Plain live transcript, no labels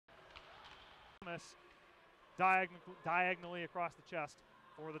Thomas diagonally across the chest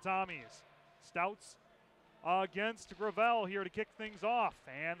for the Tommies. Stouts against Gravel here to kick things off,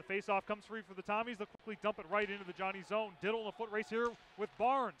 and the face-off comes free for the Tommies. They'll quickly dump it right into the Johnny zone. Diddle in a foot race here with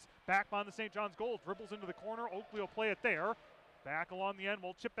Barnes. Back behind the St. John's goal, dribbles into the corner. Okeley will play it there. Back along the end,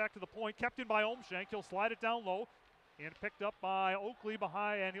 will chip back to the point. Kept in by Omshank. He'll slide it down low. And picked up by Okeley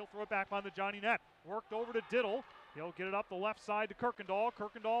behind, and he'll throw it back behind the Johnny net. Worked over to Diddle. He'll get it up the left side to Kirkendall.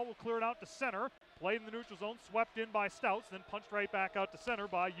 Kirkendall will clear it out to center. Played in the neutral zone, swept in by Stouts, then punched right back out to center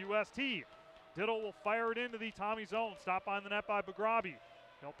by UST. Diddle will fire it into the Tommy zone. Stopped behind the net by Bagrabi.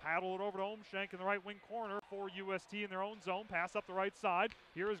 He'll paddle it over to Omshank in the right wing corner for UST in their own zone. Pass up the right side.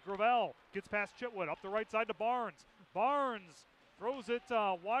 Here is Gravel. Gets past Chitwood. Up the right side to Barnes. Barnes throws it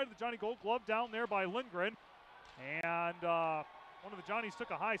wide of the Johnny Gold Glove down there by Lindgren. And one of the Johnnies took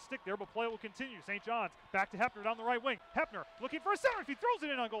a high stick there, but play will continue. St. John's back to Hepner down the right wing. Hepner looking for a center. If he throws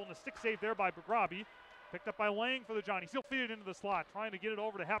it in on goal, and a stick save there by Bagrabi. Picked up by Lang for the Johnnies. He'll feed it into the slot, trying to get it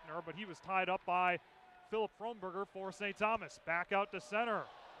over to Hepner, but he was tied up by Philip Fromberger for St. Thomas. Back out to center.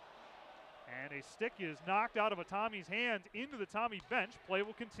 And a stick is knocked out of a Tommy's hand into the Tommy bench. Play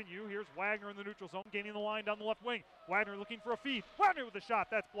will continue. Here's Wagner in the neutral zone, gaining the line down the left wing. Wagner looking for a feed. Wagner with a shot.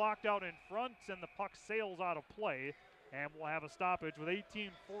 That's blocked out in front, and the puck sails out of play. And we'll have a stoppage with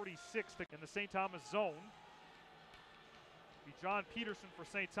 18:46 in the St. Thomas zone. Be John Peterson for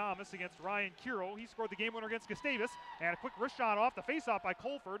St. Thomas against Ryan Kiro. He scored the game winner against Gustavus. And a quick wrist shot off the faceoff by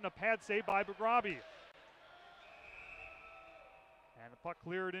Colford, and a pad save by Bagrabi. And the puck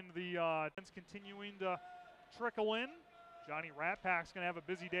cleared into the continuing to trickle in. Johnny Ratpack's going to have a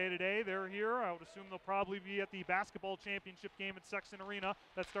busy day today. They're here. I would assume they'll probably be at the basketball championship game at Sexton Arena.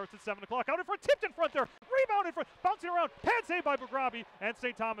 That starts at 7 o'clock. Out in front, tipped in front there. Rebound in front, bouncing around. Pad save by Bagrabi, and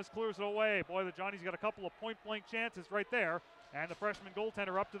St. Thomas clears it away. Boy, the Johnnies got a couple of point-blank chances right there. And the freshman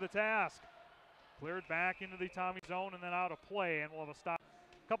goaltender up to the task. Cleared back into the Tommy zone and then out of play, and we'll have a stop.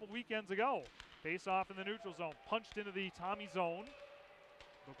 A couple weekends ago, face off in the neutral zone. Punched into the Tommy zone.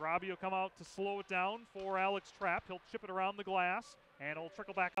 Bagrabi will come out to slow it down for Alex Trapp. He'll chip it around the glass, and it'll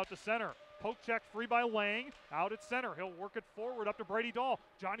trickle back out to center. Poke check free by Lang. Out at center. He'll work it forward up to Brady Dahl.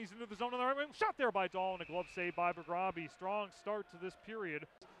 Johnny's into the zone on the right wing. Shot there by Dahl, and a glove save by Bagrabi. Strong start to this period.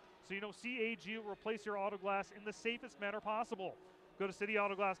 So you know CAG will replace your auto glass in the safest manner possible. Go to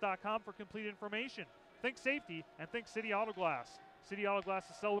cityautoglass.com for complete information. Think safety and think City Auto Glass. City Auto Glass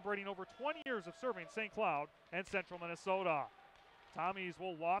is celebrating over 20 years of serving St. Cloud and Central Minnesota. Tommies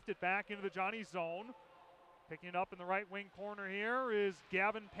will loft it back into the Johnny zone. Picking it up in the right wing corner here is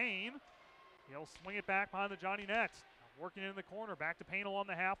Gavin Payne. He'll swing it back behind the Johnny net. Working in the corner, back to Payne along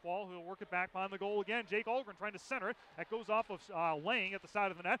the half wall. He'll work it back behind the goal again. Jake Ahlgren trying to center it. That goes off of Lang at the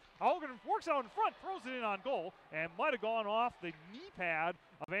side of the net. Ahlgren works out in front, throws it in on goal, and might have gone off the knee pad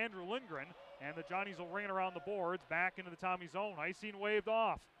of Andrew Lindgren. And the Johnnies will ring it around the boards, back into the Tommy zone. Icing waved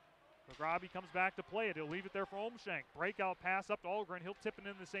off. Bagrabi comes back to play it. He'll leave it there for Omshank. Breakout pass up to Ahlgren. He'll tip it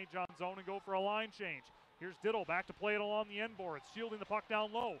in the St. John zone and go for a line change. Here's Diddle back to play it along the end boards, shielding the puck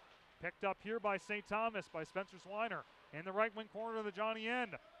down low. Picked up here by St. Thomas by Spencer Swiner. In the right wing corner of the Johnny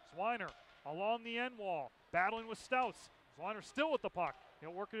end. Swiner along the end wall, battling with Stouts. Swiner still with the puck.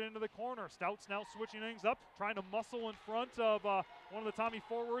 He'll work it into the corner. Stouts now switching things up, trying to muscle in front of one of the Tommy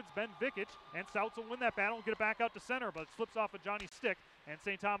forwards, Ben Vikic. And Stouts will win that battle and get it back out to center, but it slips off of Johnny's stick, and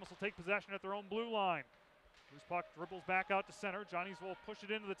St. Thomas will take possession at their own blue line. Loose puck dribbles back out to center. Johnnies will push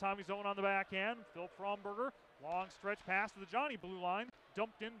it into the Tommy zone on the backhand. Phil Fromberger, long stretch pass to the Johnny blue line.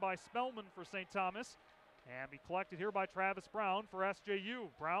 Dumped in by Spellman for St. Thomas. And be collected here by Travis Brown for SJU.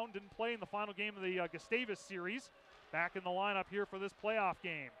 Brown didn't play in the final game of the Gustavus series. Back in the lineup here for this playoff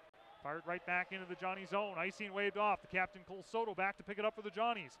game. Fired right back into the Johnny zone. Icing waved off. The captain, Cole Soto, back to pick it up for the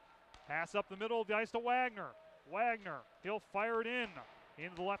Johnnies. Pass up the middle of the ice to Wagner. Wagner, he'll fire it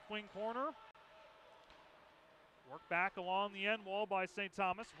into the left wing corner. Work back along the end wall by St.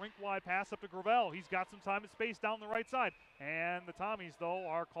 Thomas. Rink wide pass up to Gravel. He's got some time and space down the right side. And the Tommies, though,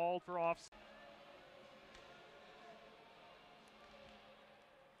 are called for offside.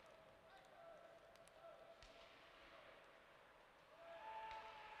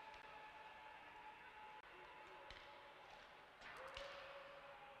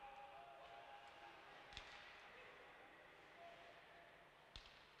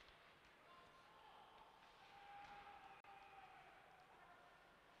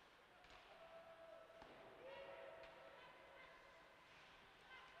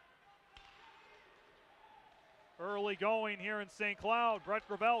 Early going here in St. Cloud. Brett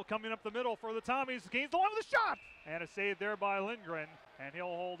Gravel coming up the middle for the Tommies. Gains the line with a shot. And a save there by Lindgren. And he'll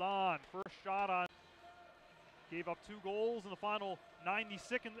hold on. First shot on. Gave up 2 goals in the final 90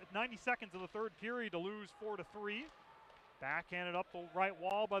 seconds of the third period to lose 4-3. Backhanded up the right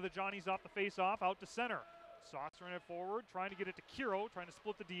wall by the Johnnies off the face-off, out to center. Saucering it forward, trying to get it to Kiro, trying to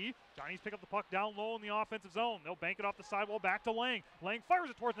split the D. Johnnies pick up the puck down low in the offensive zone. They'll bank it off the sidewall back to Lang. Lang fires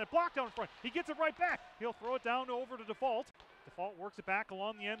it towards net, blocked down in front. He gets it right back. He'll throw it down over to Default. Default works it back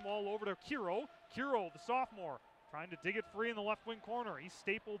along the end wall over to Kiro. Kiro, the sophomore, trying to dig it free in the left wing corner. He's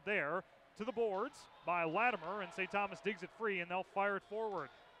stapled there to the boards by Latimer, and St. Thomas digs it free, and they'll fire it forward.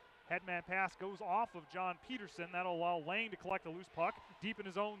 Headman pass goes off of John Peterson. That'll allow Lang to collect a loose puck deep in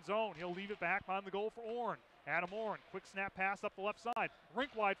his own zone. He'll leave it back behind the goal for Orn. Adam Orn, quick snap pass up the left side.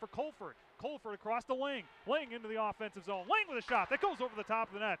 Rink wide for Colford. Colford across to Lang. Lang into the offensive zone. Lang with a shot that goes over the top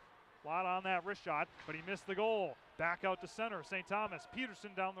of the net. A lot on that wrist shot, but he missed the goal. Back out to center, St. Thomas.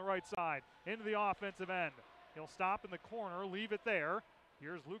 Peterson down the right side into the offensive end. He'll stop in the corner, leave it there.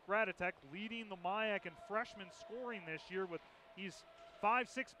 Here's Luke Radatek leading the MIAC in freshman scoring this year with he's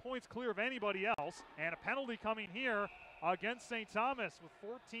 5-6 points clear of anybody else, and a penalty coming here against St. Thomas with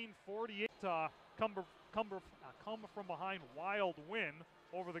 14:48 come from behind wild win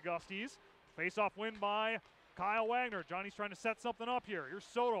over the Gusties. Face-off win by Kyle Wagner. Johnny's trying to set something up here. Here's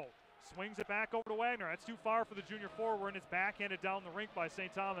Soto. Swings it back over to Wagner. That's too far for the junior forward, and it's backhanded down the rink by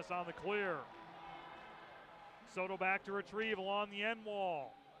St. Thomas on the clear. Soto back to retrieve along the end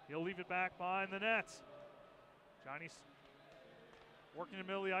wall. He'll leave it back behind the net. Johnny's working in the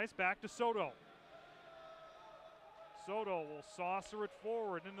middle of the ice, back to Soto. Soto will saucer it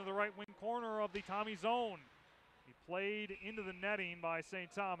forward into the right wing corner of the Tommy zone. He played into the netting by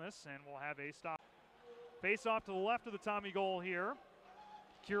St. Thomas, and will have a stop. Face off to the left of the Tommy goal here.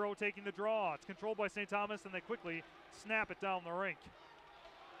 Kiro taking the draw. It's controlled by St. Thomas, and they quickly snap it down the rink.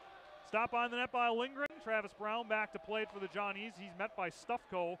 Stop on the net by Lindgren. Travis Brown back to play it for the Johnnies. He's met by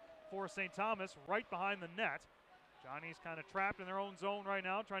Stufko for St. Thomas right behind the net. Johnnies kind of trapped in their own zone right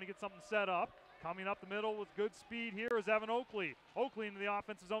now, trying to get something set up. Coming up the middle with good speed here is Evan Okeley. Okeley into the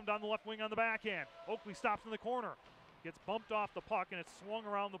offensive zone down the left wing on the backhand. Okeley stops in the corner. Gets bumped off the puck, and it's swung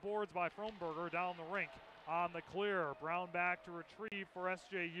around the boards by Fromberger down the rink on the clear. Brown back to retrieve for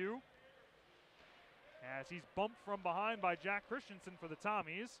SJU. As he's bumped from behind by Jack Christensen for the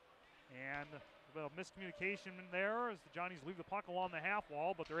Tommies. And a bit of miscommunication in there as the Johnnies leave the puck along the half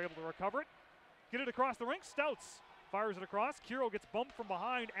wall, but they're able to recover it. Get it across the rink. Stouts fires it across. Kiro gets bumped from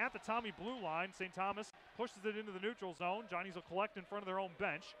behind at the Tommy blue line. St. Thomas pushes it into the neutral zone. Johnnies will collect in front of their own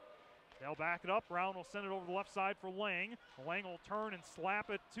bench. They'll back it up. Brown will send it over the left side for Lang. Lang will turn and slap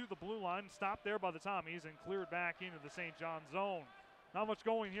it to the blue line. Stopped there by the Tommies and cleared back into the St. John zone. Not much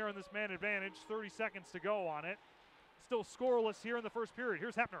going here in this man advantage. 30 seconds to go on it. Still scoreless here in the first period.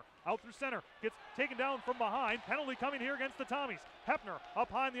 Here's Hepner out through center. Gets taken down from behind. Penalty coming here against the Tommies. Hepner up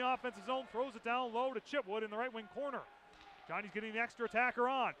high in the offensive zone. Throws it down low to Chipwood in the right wing corner. Johnny's getting the extra attacker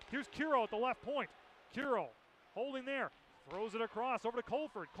on. Here's Kiro at the left point. Kiro holding there. Throws it across over to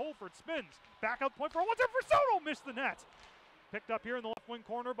Colford. Colford spins. Back out point for a one-time for Soto. Missed the net. Picked up here in the left wing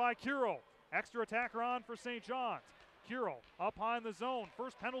corner by Kiro. Extra attacker on for St. John's. Kiro up high in the zone.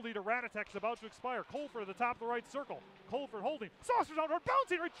 First penalty to Radatek's about to expire. Colford at the top of the right circle. Colford holding. Saucers outward.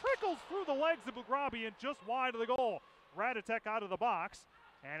 Bouncing. Right, trickles through the legs of Bugrabi and just wide of the goal. Radatek out of the box.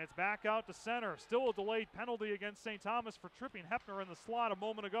 And it's back out to center. Still a delayed penalty against St. Thomas for tripping Hepner in the slot a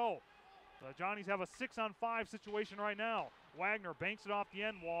moment ago. The Johnnies have a 6-on-5 situation right now. Wagner banks it off the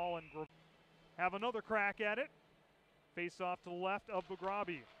end wall and have another crack at it. Face off to the left of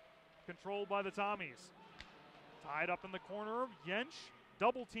Bugrabi. Controlled by the Tommies. Tied up in the corner, Yench,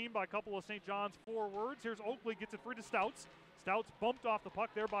 double teamed by a couple of St. John's forwards. Here's Okeley, gets it free to Stouts. Stouts bumped off the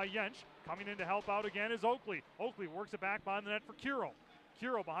puck there by Yench. Coming in to help out again is Okeley. Okeley works it back behind the net for Kiro.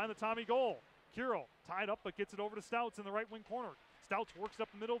 Kiro behind the Tommy goal. Kiro tied up but gets it over to Stouts in the right wing corner. Stouts works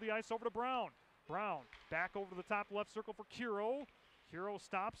up the middle of the ice over to Brown. Brown back over to the top left circle for Kiro. Kiro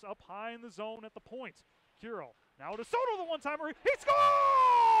stops up high in the zone at the point. Kiro now to Soto, the one-timer. He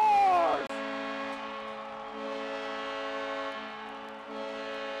scores!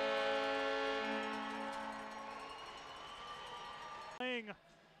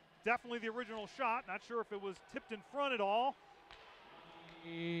 Definitely the original shot. Not sure if it was tipped in front at all.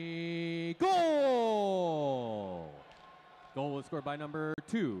 Goal! Goal was scored by number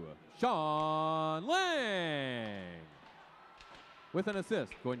 2, Sean Lang. With an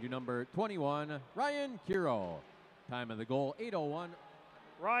assist going to number 21, Ryan Kiro. Time of the goal, 8:01.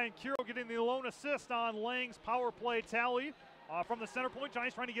 Ryan Kiro getting the lone assist on Lang's power play tally. From the center point,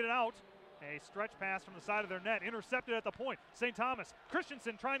 Giants trying to get it out. A stretch pass from the side of their net, intercepted at the point. St. Thomas,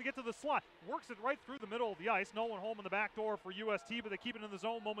 Christensen trying to get to the slot, works it right through the middle of the ice. No one home in the back door for UST, but they keep it in the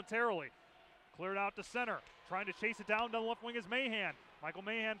zone momentarily. Cleared out to center. Trying to chase it down the left wing is Mahan. Michael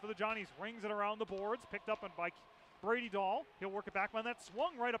Mahan for the Johnnies. Rings it around the boards. Picked up by Brady Dahl. He'll work it back on that.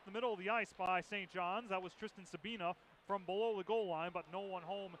 Swung right up the middle of the ice by St. John's. That was Tristan Sabina from below the goal line, but no one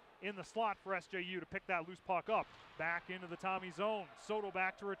home in the slot for SJU to pick that loose puck up. Back into the Tommy zone. Soto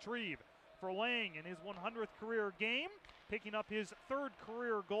back to retrieve. For Lang in his 100th career game, picking up his third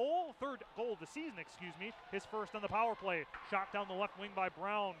goal of the season, his first on the power play. Shot down the left wing by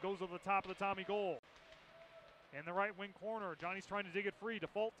Brown, goes over the top of the Tommy goal. In the right wing corner, Johnny's trying to dig it free.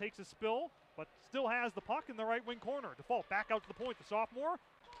 Default takes a spill, but still has the puck in the right wing corner. Default back out to the point, the sophomore.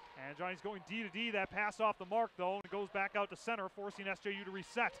 And Johnny's going D to D. That pass off the mark, though, and it goes back out to center, forcing SJU to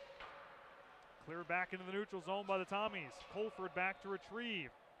reset. Cleared back into the neutral zone by the Tommies. Colford back to retrieve.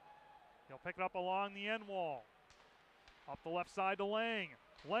 He'll pick it up along the end wall. Up the left side to Lang.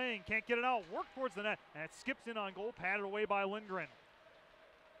 Lang can't get it out. Work towards the net. And it skips in on goal. Patted away by Lindgren.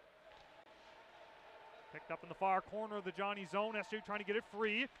 Picked up in the far corner of the Johnny zone. SJU trying to get it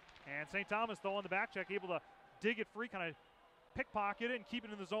free. And St. Thomas, though, on the back check, able to dig it free, kind of pickpocket it and keep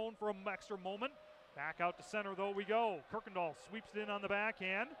it in the zone for an extra moment. Back out to center, though, we go. Kirkendall sweeps it in on the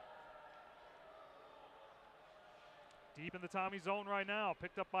backhand. Deep in the Tommy zone right now.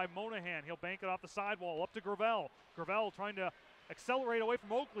 Picked up by Monahan. He'll bank it off the sidewall. Up to Gravel. Gravel trying to accelerate away from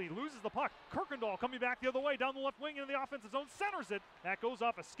Okeley. Loses the puck. Kirkendall coming back the other way. Down the left wing into the offensive zone. Centers it. That goes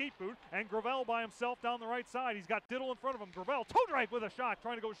off a skate boot. And Gravel by himself down the right side. He's got Diddle in front of him. Gravel toe drag with a shot.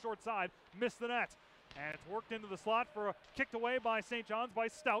 Trying to go short side. Missed the net. And it's worked into the slot for a kicked away by St. John's by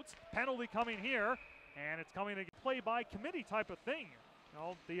Stouts. Penalty coming here. And it's coming to play by committee type of thing.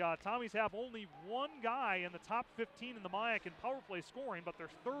 No, the Tommies have only one guy in the top 15 in the MIAC in power play scoring, but they're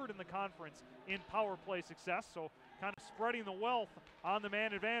third in the conference in power play success, so kind of spreading the wealth on the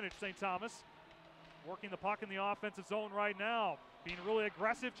man advantage, St. Thomas. Working the puck in the offensive zone right now. Being really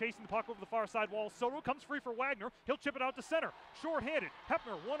aggressive, chasing the puck over the far side wall. Soto comes free for Wagner. He'll chip it out to center. Short-handed.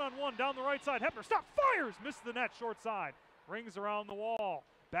 Hepner one-on-one down the right side. Hepner stop, fires! Misses the net short side. Rings around the wall.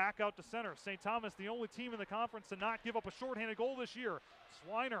 Back out to center. St. Thomas, the only team in the conference to not give up a shorthanded goal this year.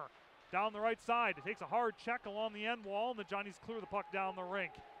 Swiner down the right side. It takes a hard check along the end wall, and the Johnnies clear the puck down the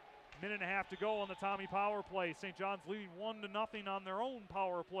rink. Minute and a half to go on the Tommy power play. St. John's leading 1-0 on their own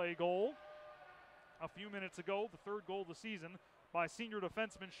power play goal. A few minutes ago, the third goal of the season by senior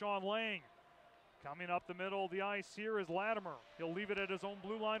defenseman Sean Lang. Coming up the middle of the ice here is Latimer. He'll leave it at his own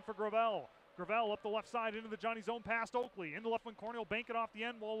blue line for Gravel. Gravel up the left side into the Johnny zone past Okeley. In the left wing corner, he'll bank it off the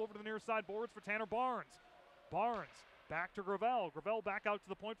end wall over to the near side boards for Tanner Barnes. Barnes back to Gravel. Gravel back out to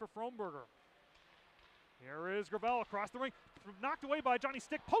the point for Fromberger. Here is Gravel across the ring. Knocked away by Johnny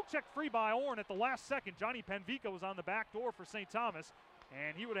Stick. Poke check free by Orn at the last second. Johnny Penvica was on the back door for St. Thomas,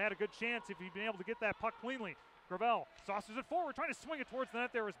 and he would have had a good chance if he'd been able to get that puck cleanly. Gravel saucers it forward, trying to swing it towards the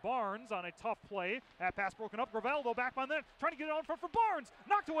net. There is Barnes on a tough play. That pass broken up. Gravel, though, back by the net, trying to get it out in front for Barnes.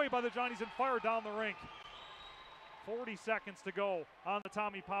 Knocked away by the Johnnies and fired down the rink. 40 seconds to go on the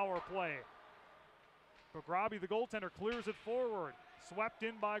Tommy power play. Bagrabi, the goaltender, clears it forward. Swept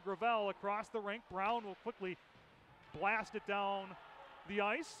in by Gravel across the rink. Brown will quickly blast it down the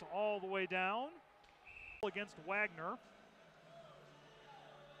ice, all the way down against Wagner.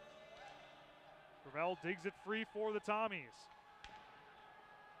 Gravel digs it free for the Tommies.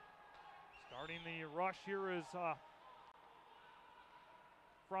 Starting the rush here is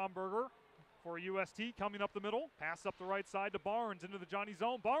Fromberger for UST, coming up the middle. Pass up the right side to Barnes into the Johnny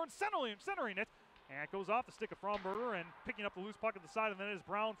zone. Barnes centering it. And it goes off the stick of Fromberger, and picking up the loose puck at the side of the net is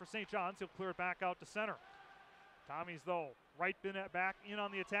Brown for St. John's. He'll clear it back out to center. Tommies, though, right back in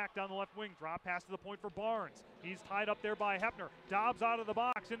on the attack down the left wing. Drop pass to the point for Barnes. He's tied up there by Hepner. Dobbs out of the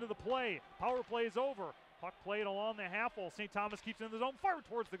box into the play. Power play is over. Puck played along the half wall. St. Thomas keeps it in the zone. Fired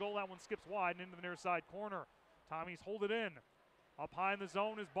towards the goal. That one skips wide and into the near side corner. Tommies hold it in. Up high in the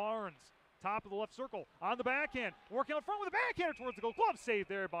zone is Barnes. Top of the left circle on the backhand. Working out front with a backhander towards the goal. Glove saved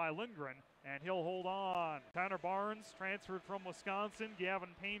there by Lindgren. And he'll hold on. Tanner Barnes transferred from Wisconsin. Gavin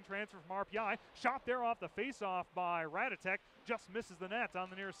Payne transferred from RPI. Shot there off the faceoff by Radatek. Just misses the net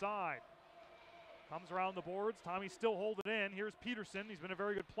on the near side. Comes around the boards. Tommy still hold it in. Here's Peterson. He's been a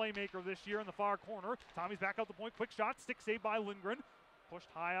very good playmaker this year in the far corner. Tommy's back out the point. Quick shot. Stick saved by Lindgren. Pushed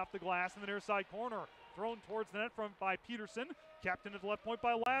high off the glass in the near side corner. Thrown towards the net by Peterson. Kept into the left point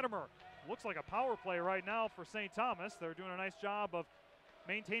by Latimer. Looks like a power play right now for St. Thomas. They're doing a nice job of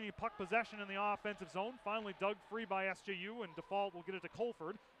maintaining puck possession in the offensive zone. Finally dug free by SJU, and Default will get it to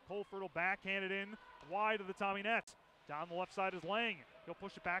Colford. Colford will backhand it in wide of the Tommy net. Down the left side is Lang. He'll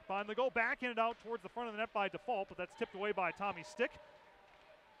push it back behind the goal. Backhand it out towards the front of the net by Default, but that's tipped away by Tommy Stick.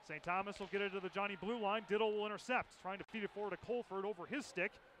 St. Thomas will get it to the Johnny blue line. Diddle will intercept, trying to feed it forward to Colford over his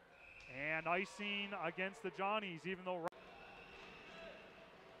stick. And icing against the Johnnies, even though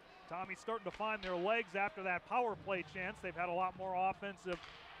Tommies starting to find their legs after that power play chance. They've had a lot more offensive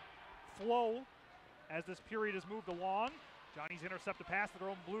flow as this period has moved along. Johnnies intercept a pass to their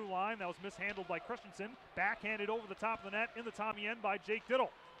own blue line. That was mishandled by Christensen. Backhanded over the top of the net in the Tommy end by Jake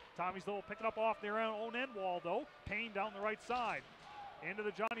Diddle. Tommies, though, picking up off their own end wall, though. Payne down the right side. Into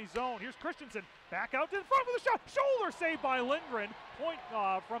the Johnny zone. Here's Christensen. Back out to the front with a shot. Shoulder saved by Lindgren. Point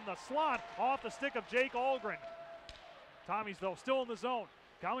from the slot off the stick of Jake Ahlgren. Tommies, though, still in the zone.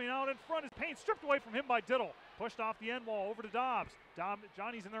 Coming out in front is Payne, stripped away from him by Diddle. Pushed off the end wall over to Dobbs.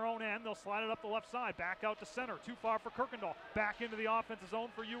 Johnny's in their own end. They'll slide it up the left side. Back out to center. Too far for Kirkendall. Back into the offensive zone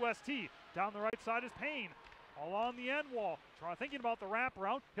for UST. Down the right side is Payne. All on the end wall. Thinking about the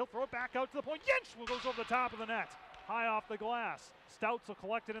wraparound. He'll throw it back out to the point. Yench goes over the top of the net. High off the glass. Stouts will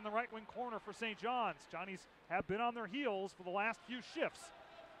collect it in the right wing corner for St. John's. Johnnies have been on their heels for the last few shifts.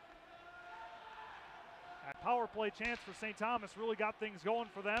 That power play chance for St. Thomas really got things going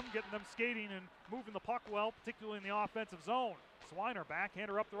for them, getting them skating and moving the puck well, particularly in the offensive zone. Swiner,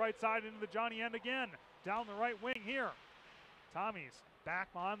 backhander up the right side into the Johnny end again. Down the right wing here. Tommies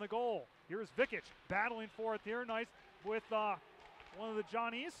back behind the goal. Here's Vikic battling for it there. Nice with one of the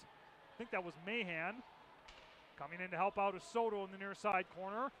Johnnies. I think that was Mahan. Coming in to help out is Soto in the near side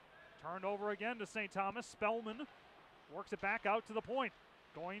corner. Turned over again to St. Thomas. Spellman works it back out to the point.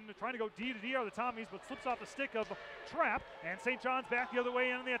 Trying to go D to D are the Tommies, but slips off the stick of Trapp, and St. John's back the other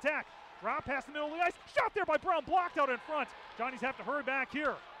way in the attack. Drop past the middle of the ice, shot there by Brown, blocked out in front. Johnnies have to hurry back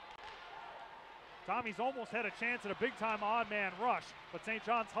here. Tommies almost had a chance at a big-time odd-man rush, but St.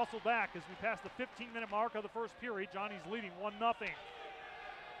 John's hustled back as we pass the 15-minute mark of the first period. Johnnies leading 1-0.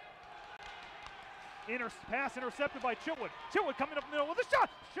 Pass intercepted by Chitwood. Chitwood coming up the middle with a shot,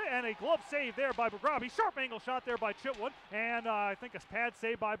 and a glove save there by Bugrabi. Sharp angle shot there by Chitwood, and I think a pad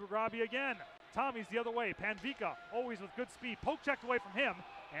save by Bugrabi again. Tommies the other way. Panvika always with good speed. Poke checked away from him,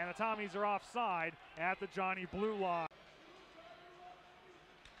 and the Tommies are offside at the Johnny blue line.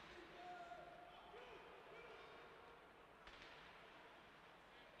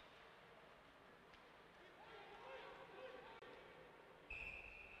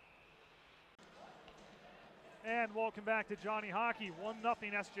 And welcome back to Johnny Hockey. 1-0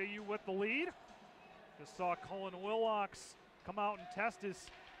 SJU with the lead. Just saw Cullen Willocks come out and test his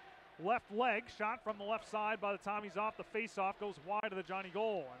left leg. Shot from the left side by the Tommies off the faceoff. Goes wide of the Johnny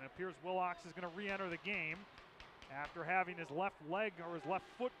goal. And it appears Willocks is going to re-enter the game after having his left leg or his left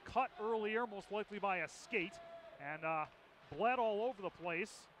foot cut earlier, most likely by a skate. And bled all over the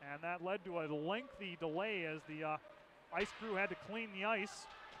place. And that led to a lengthy delay as the ice crew had to clean the ice.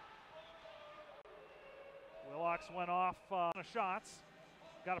 Willocks went off on shots.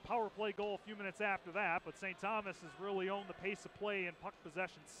 Got a power play goal a few minutes after that, but St. Thomas has really owned the pace of play and puck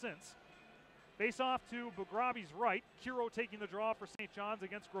possession since. Face off to Bugrabi's right. Kiro taking the draw for St. John's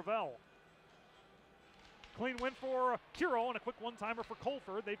against Gravel. Clean win for Kiro and a quick one-timer for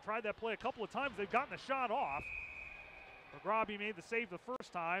Colford. They've tried that play a couple of times. They've gotten the shot off. Bugrabi made the save the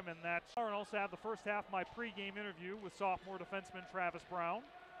first time, and also have the first half of my pregame interview with sophomore defenseman Travis Brown.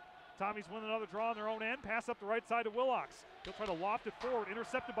 Tommies win another draw on their own end. Pass up the right side to Willocks. He'll try to loft it forward.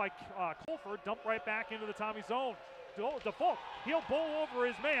 Intercepted by Colford. Dumped right back into the Tommy zone. Default. He'll bowl over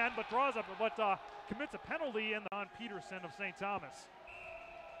his man, but commits a penalty on Peterson of St. Thomas.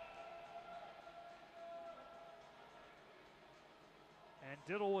 And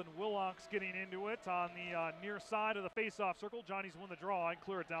Diddle and Willocks getting into it on the near side of the face-off circle. Johnnies win the draw and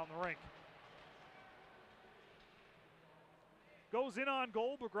clear it down the rink. Goes in on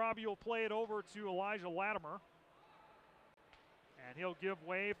goal. Bugrabi will play it over to Elijah Latimer. And he'll give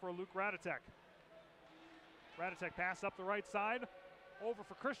way for Luke Radatek. Radatek pass up the right side. Over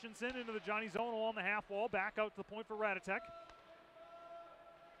for Christensen into the Johnny zone along the half wall. Back out to the point for Radatek.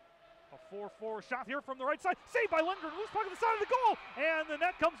 A 4-4 shot here from the right side. Saved by Lindgren. Loose puck at the side of the goal. And the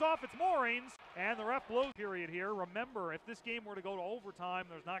net comes off its moorings. And the ref blows period here. Remember, if this game were to go to overtime,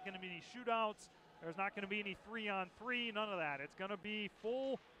 there's not going to be any shootouts. There's not going to be any 3-on-3, none of that. It's going to be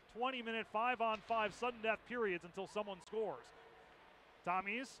full 20-minute 5-on-5 sudden death periods until someone scores.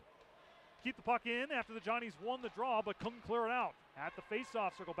 Tommies keep the puck in after the Johnnies won the draw but couldn't clear it out. At the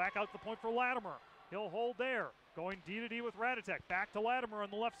face-off circle, back out to the point for Latimer. He'll hold there. Going D to D with Radatek. Back to Latimer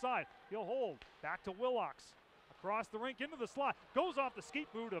on the left side. He'll hold. Back to Willocks. Across the rink into the slot. Goes off the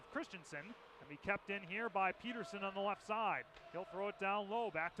skate boot of Christensen. And be kept in here by Peterson on the left side. He'll throw it down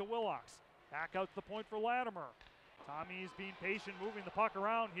low. Back to Willocks. Back out to the point for Latimer. Tommy's being patient, moving the puck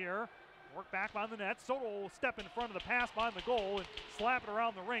around here. Work back behind the net. Soto will step in front of the pass behind the goal and slap it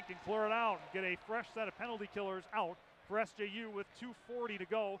around the rink and clear it out and get a fresh set of penalty killers out for SJU with 2:40 to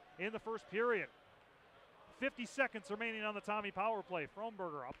go in the first period. 50 seconds remaining on the Tommy power play.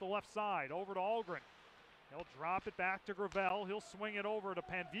 Fromberger up the left side, over to Ahlgren. He'll drop it back to Gravel. He'll swing it over to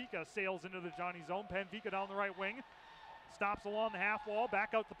Panvika. Sails into the Johnny zone. Panvika down the right wing. Stops along the half wall.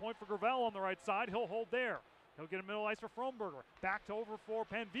 Back out the point for Gravel on the right side. He'll hold there. He'll get a middle ice for Fromberger. Back to over for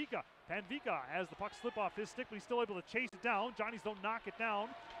Panvika. Panvika has the puck slip off his stick, but he's still able to chase it down. Johnnies don't knock it down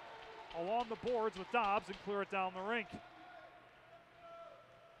along the boards with Dobbs and clear it down the rink.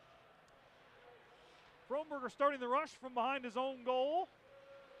 Fromberger starting the rush from behind his own goal.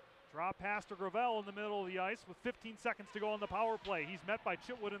 Drop pass to Gravel in the middle of the ice with 15 seconds to go on the power play. He's met by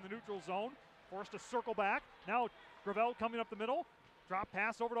Chitwood in the neutral zone. Forced to circle back. Now Gravel coming up the middle. Drop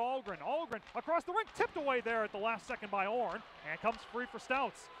pass over to Ahlgren. Ahlgren across the rink, tipped away there at the last second by Orn, and comes free for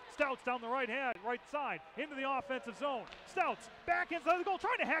Stouts. Stouts down the right side, into the offensive zone. Stouts back inside the goal,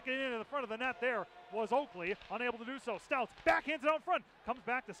 trying to hack it into the front of the net there was Okeley, unable to do so. Stouts backhands it out front, comes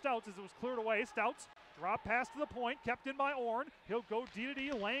back to Stouts as it was cleared away. Stouts drop pass to the point, kept in by Orn. He'll go D to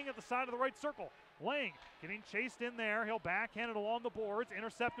D, Lang at the side of the right circle. Lang getting chased in there. He'll backhand it along the boards,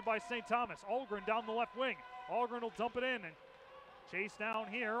 intercepted by St. Thomas. Ahlgren down the left wing. Ahlgren will dump it in and chase down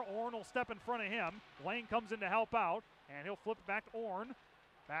here. Orn will step in front of him. Lang comes in to help out, and he'll flip it back to Orn.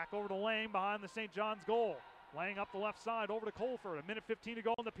 Back over to Lang behind the St. John's goal. Lang up the left side over to Colford. A minute 15 to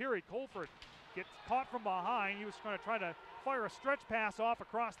go in the period. Colford gets caught from behind. He was going to try to fire a stretch pass off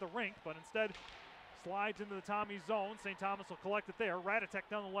across the rink, but instead slides into the Tommies zone. St. Thomas will collect it there. Radatek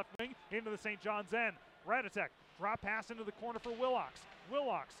down the left wing into the St. John's end. Radatek drop pass into the corner for Willox.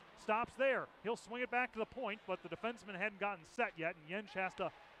 Willox stops there. He'll swing it back to the point, but the defenseman hadn't gotten set yet, and Jensch has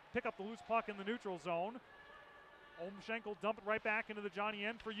to pick up the loose puck in the neutral zone. Omschenk will dump it right back into the Johnny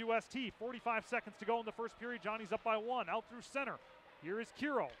end for UST. 45 seconds to go in the first period. Johnny's up by 1. Out through center. Here is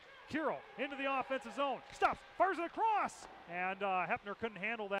Kiro. Kiro into the offensive zone. Stops. Fires it across. And Hepner couldn't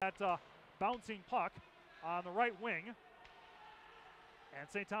handle that bouncing puck on the right wing. And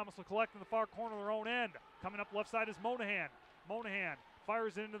St. Thomas will collect in the far corner of their own end. Coming up left side is Monahan. Monahan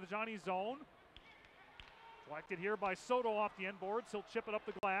fires it into the Johnny zone. Collected here by Soto off the end boards. He'll chip it up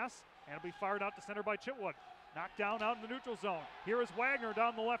the glass. And it'll be fired out to center by Chitwood. Knocked down out in the neutral zone. Here is Wagner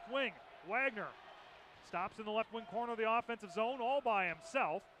down the left wing. Wagner stops in the left wing corner of the offensive zone all by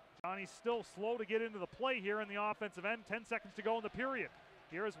himself. Johnny's still slow to get into the play here in the offensive end. 10 seconds to go in the period.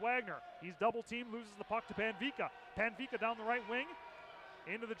 Here is Wagner. He's double teamed, loses the puck to Panvika. Panvika down the right wing.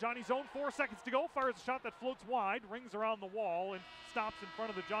 Into the Johnny zone. 4 seconds to go. Fires a shot that floats wide. Rings around the wall and stops in front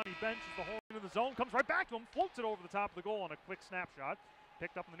of the Johnny bench as the horn into the zone. Comes right back to him. Floats it over the top of the goal on a quick snapshot.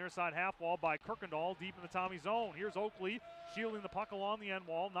 Picked up in the near side half wall by Kirkendall deep in the Tommy zone. Here's Okeley shielding the puck along the end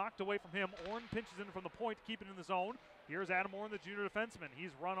wall. Knocked away from him. Orn pinches in from the point to keep it in the zone. Here's Adam Orn, the junior defenseman. He's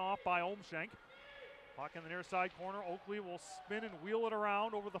run off by Omschenk. Puck in the near side corner. Okeley will spin and wheel it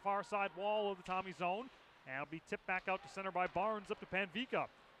around over the far side wall of the Tommy zone. And it'll be tipped back out to center by Barnes up to Panvika.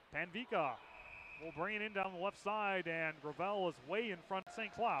 Panvika will bring it in down the left side, and Gravel is way in front of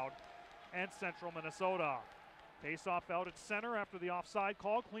St. Cloud and Central Minnesota. Face-off out at center after the offside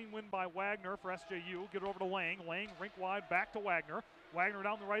call. Clean win by Wagner for SJU. Get it over to Lang. Lang rink wide back to Wagner. Wagner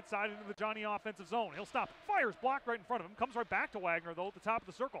down the right side into the Johnny offensive zone. He'll stop. Fires blocked right in front of him. Comes right back to Wagner, though, at the top of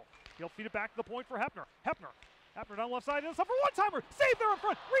the circle. He'll feed it back to the point for Hepner. Hepner down the left side. It's up for one-timer. Save there in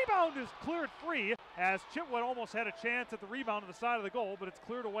front. Rebound is cleared free as Chitwood almost had a chance at the rebound to the side of the goal, but it's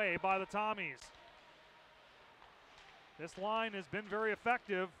cleared away by the Tommies. This line has been very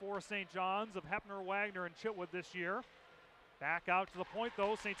effective for St. John's of Hepner, Wagner, and Chitwood this year. Back out to the point,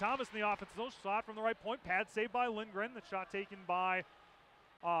 though. St. Thomas in the offensive zone. Shot from the right point. Pad saved by Lindgren. The shot taken by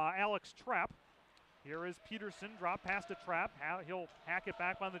Alex Trapp. Here is Peterson. Drop pass to Trapp. He'll hack it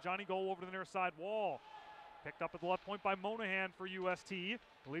back behind the Johnny goal over to the near side wall. Picked up at the left point by Monahan for UST.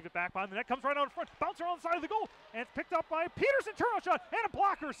 Leave it back behind the net. Comes right out in front. Bouncer on the side of the goal. And it's picked up by Peterson. Turnout shot. And a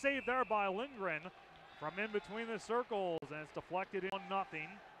blocker saved there by Lindgren from in between the circles. And it's deflected in 1-0.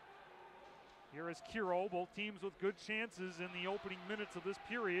 Here is Kiro. Both teams with good chances in the opening minutes of this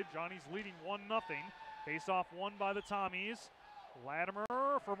period. Johnny's leading 1-0. Face-off won by the Tommies. Latimer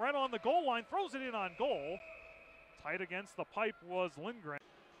from right on the goal line. Throws it in on goal. Tight against the pipe was Lindgren.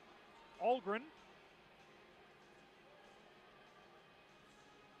 Ahlgren.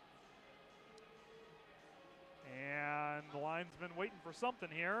 And the line's been waiting for something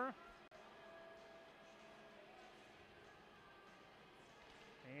here.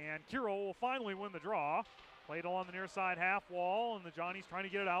 And Kiro will finally win the draw. Played along the near side half wall, and the Johnnies trying to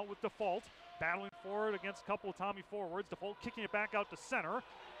get it out with Default. Battling forward against a couple of Tommy forwards. Default kicking it back out to center.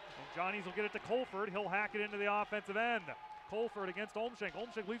 And Johnnies will get it to Colford. He'll hack it into the offensive end. Colford against Olmshank.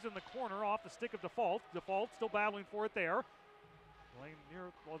 Olmshank leaves it in the corner off the stick of Default. Default still battling for it there. Playing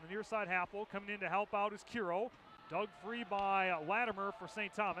the near side half wall. Coming in to help out is Kiro. Dug free by Latimer for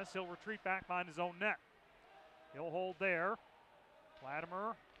St. Thomas. He'll retreat back behind his own net. He'll hold there.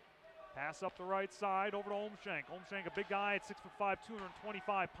 Latimer, pass up the right side over to Olmshank. Olmshank, a big guy at 6'5",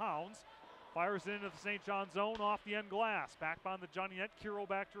 225 pounds. Fires it into the St. John zone off the end glass. Back behind the Johnny net. Kiro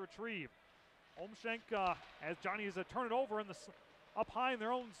back to retrieve. Olmshank, as Johnny is turn it over up high in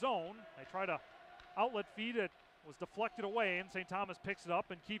their own zone. They try to outlet feed it. Was deflected away, and St. Thomas picks it up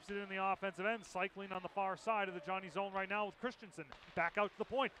and keeps it in the offensive end, cycling on the far side of the Johnny zone right now with Christensen. Back out to the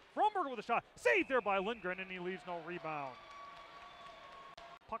point. Fromberger with a shot. Saved there by Lindgren, and he leaves no rebound.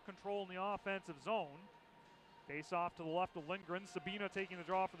 Puck control in the offensive zone. Face off to the left of Lindgren. Sabina taking the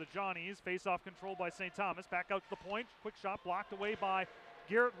draw for the Johnnies. Face off controlled by St. Thomas. Back out to the point. Quick shot blocked away by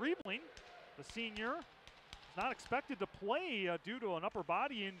Garrett Riebling. The senior is not expected to play due to an upper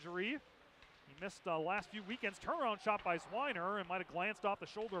body injury. He missed last few weekends. Turnaround shot by Zwiner and might have glanced off the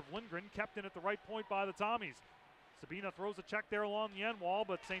shoulder of Lindgren. Kept in at the right point by the Tommies. Sabina throws a check there along the end wall,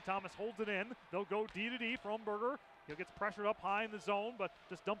 but St. Thomas holds it in. They'll go D to D. Fromberger, he gets pressured up high in the zone, but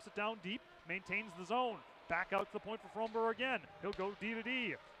just dumps it down deep. Maintains the zone. Back out to the point for Fromberger again. He'll go D to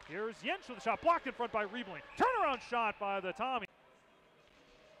D. Here's Jensch with a shot. Blocked in front by Riebling. Turnaround shot by the Tommies.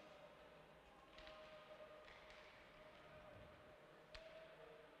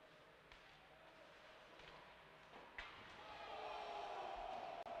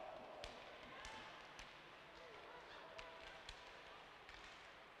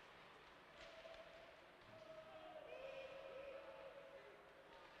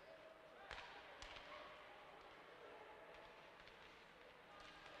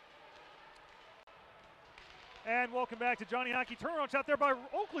 And welcome back to Johnny Hockey. Turnaround shot there by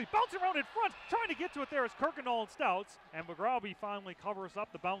Okeley. Bouncing around in front. Trying to get to it there is Kirkendall and Stouts. And McGrawby finally covers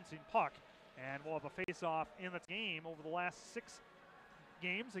up the bouncing puck. And we'll have a face-off in the game over the last 6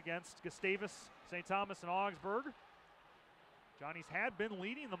 games against Gustavus, St. Thomas, and Augsburg. Johnnies had been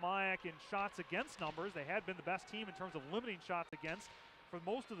leading the MIAC in shots against numbers. They had been the best team in terms of limiting shots against for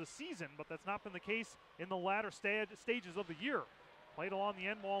most of the season, but that's not been the case in the latter stages of the year. Played along the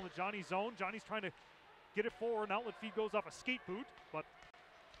end wall in the Johnny zone. Johnny's trying to get it forward. An outlet feed goes off a skate boot, but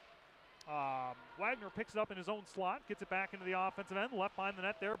Wagner picks it up in his own slot, gets it back into the offensive end, left behind the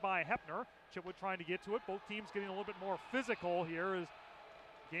net there by Hepner. Chitwood trying to get to it. Both teams getting a little bit more physical here as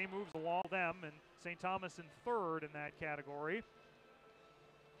the game moves along them, and St. Thomas in third in that category.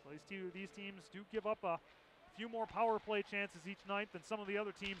 So these teams do give up a few more power play chances each night than some of the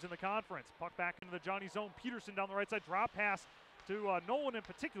other teams in the conference. Puck back into the Johnny zone. Peterson down the right side. Drop pass to Nolan in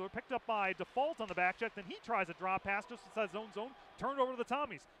particular, picked up by Default on the back check. Then he tries a drop pass just inside his own zone, turned over to the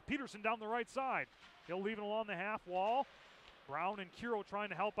Tommies. Peterson down the right side. He'll leave it along the half wall. Brown and Kiro trying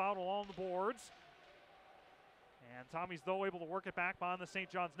to help out along the boards. And Tommies, though, able to work it back behind the St.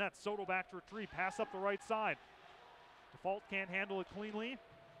 John's net. Soto back to retrieve, pass up the right side. Default can't handle it cleanly.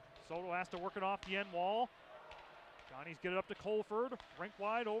 Soto has to work it off the end wall. Johnnies get it up to Colford. Rink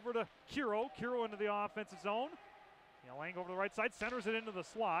wide over to Kiro. Kiro into the offensive zone. Lang over the right side, centers it into the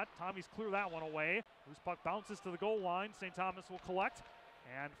slot. Tommies clear that one away. Loose puck bounces to the goal line. St. Thomas will collect.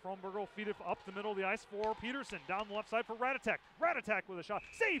 And Fromberger will feed it up the middle of the ice for Peterson. Down the left side for Ratatek. Ratatek with a shot.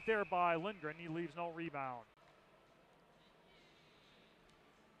 Saved there by Lindgren. He leaves no rebound.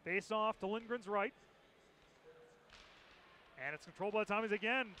 Face off to Lindgren's right. And it's controlled by the Tommies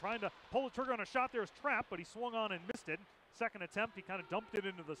again. Trying to pull the trigger on a shot there is trapped, but he swung on and missed it. Second attempt, he kind of dumped it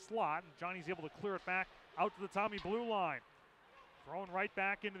into the slot, and Johnny's able to clear it back out to the Tommy blue line. Thrown right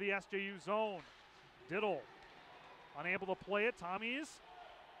back into the SJU zone. Diddle unable to play it. Tommies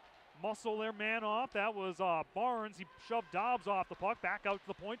muscle their man off. That was Barnes. He shoved Dobbs off the puck. Back out to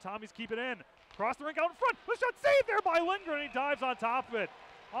the point. Tommies keep it in. Cross the rink out in front. The shot saved there by Lindgren. He dives on top of it.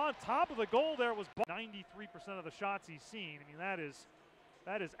 On top of the goal there was 93% of the shots he's seen. I mean,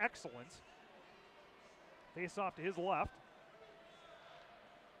 that is excellent. Face off to his left.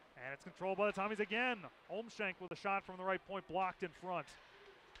 And it's controlled by the Tommies again. Olmshank with a shot from the right point, blocked in front.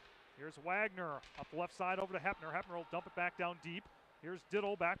 Here's Wagner up the left side over to Hepner. Hepner will dump it back down deep. Here's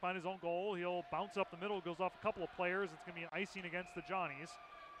Diddle back behind his own goal. He'll bounce up the middle, goes off a couple of players. It's going to be an icing against the Johnnies.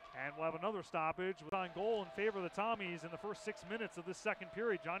 And we'll have another stoppage on goal in favor of the Tommies in the first 6 minutes of this second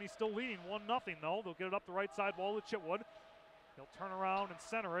period. Johnny's still leading 1-0 though. They'll get it up the right side wall to Chitwood. He'll turn around and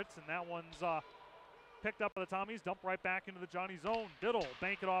center it, and that one's picked up by the Tommies, dumped right back into the Johnny zone. Diddle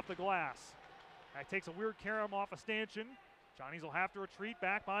bank it off the glass. That takes a weird carom off a stanchion. Johnnies will have to retreat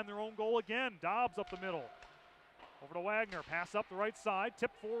back behind their own goal again. Dobbs up the middle. Over to Wagner, pass up the right side,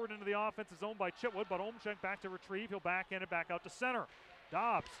 tip forward into the offensive zone by Chitwood, but Olmshenk back to retrieve. He'll backhand it back out to center.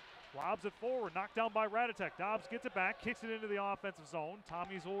 Dobbs lobs it forward, knocked down by Radatek. Dobbs gets it back, kicks it into the offensive zone.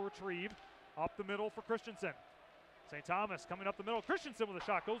 Tommies will retrieve up the middle for Christensen. St. Thomas coming up the middle. Christensen with a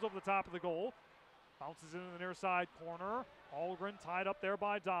shot, goes over the top of the goal. Bounces into the near side corner. Algren tied up there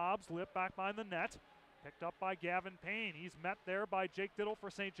by Dobbs, lit back behind the net. Picked up by Gavin Payne. He's met there by Jake Diddle for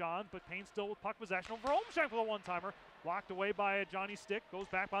St. John's, but Payne still with puck possession over Olmshenk for the one-timer. Blocked away by Johnny Stick, goes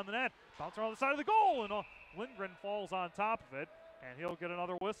back behind the net. Bounce around the side of the goal, and Lindgren falls on top of it, and he'll get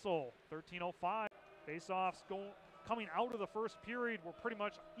another whistle. 13:05. Face-offs coming out of the first period were pretty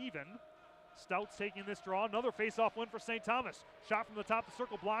much even. Stouts taking this draw. Another face-off win for St. Thomas. Shot from the top of the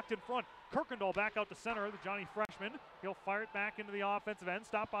circle, blocked in front. Kirkendall back out to center, the Johnny freshman. He'll fire it back into the offensive end.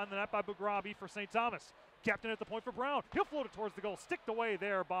 Stopped on the net by Bugrabi for St. Thomas. Captain at the point for Brown. He'll float it towards the goal. Sticked away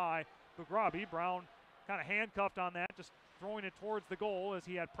there by Bugrabi. Brown kind of handcuffed on that, just throwing it towards the goal as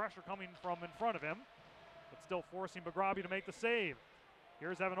he had pressure coming from in front of him, but still forcing Bugrabi to make the save.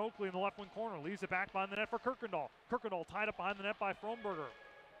 Here's Evan Okeley in the left wing corner. Leaves it back behind the net for Kirkendall. Kirkendall tied up behind the net by Frohnberger.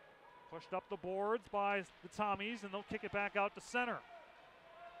 Pushed up the boards by the Tommies, and they'll kick it back out to center.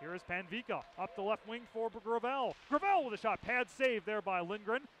 Here is Panvika up the left wing for Gravel. Gravel with a shot. Pad save there by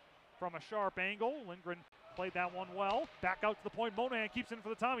Lindgren from a sharp angle. Lindgren played that one well. Back out to the point. Monahan keeps in for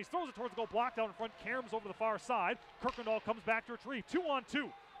the Tommies. Throws it towards the goal. Blocked out in front. Cairns over the far side. Kirkendall comes back to retrieve.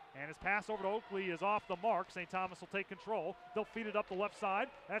 2-on-2. And his pass over to Oakley is off the mark. St. Thomas will take control. They'll feed it up the left side.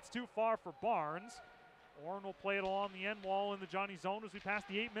 That's too far for Barnes. Orrin will play it along the end wall in the Johnny zone as we pass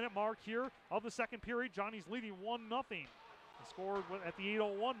the 8-minute mark here of the second period. Johnny's leading 1-0. He scored at the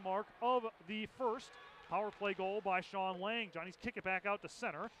 8:01 mark of the first. Power play goal by Sean Lang. Johnny's kick it back out to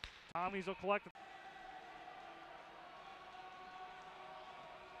center. Tommies will collect it.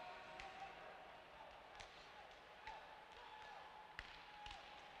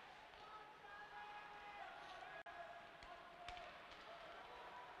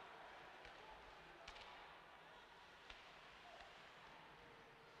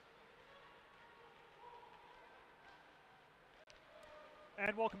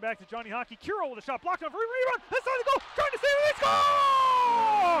 And welcome back to Johnny Hockey. Kiro with a shot, blocked on for a rebound. That's side of the goal, trying to save it, score!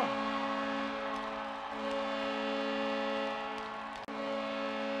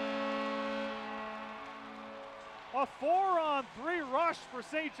 A 4-on-3 rush for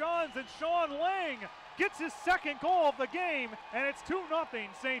St. John's, and Sean Lang gets his second goal of the game, and it's 2-0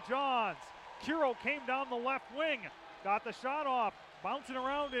 St. John's. Kiro came down the left wing, got the shot off, bouncing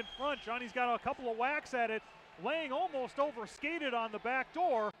around in front. Johnny's got a couple of whacks at it. Lang almost over-skated on the back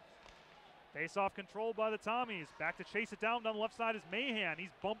door. Face-off controlled by the Tommies. Back to chase it down the left side is Mahan. He's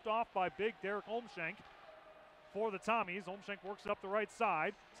bumped off by big Derek Olmshenk for the Tommies. Olmshenk works it up the right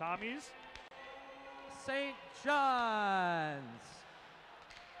side. Tommies. St. John's.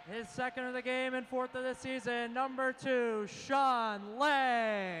 His second of the game and fourth of the season. Number 2, Sean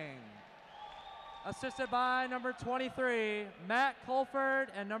Lang. Assisted by number 23, Matt Colford,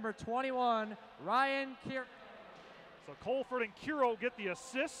 and number 21, Ryan Kier. So Colford and Kiro get the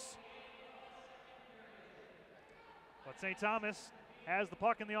assists. But St. Thomas has the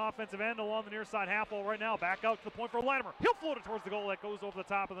puck in the offensive end along the near side half wall right now. Back out to the point for Latimer. He'll float it towards the goal that goes over the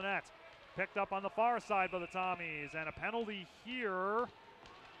top of the net. Picked up on the far side by the Tommies. And a penalty here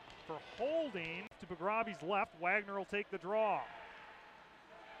for holding to Bugrabi's left. Wagner will take the draw.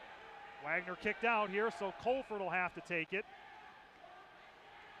 Wagner kicked out here, so Colford will have to take it.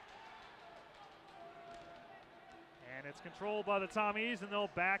 And it's controlled by the Tommies, and they'll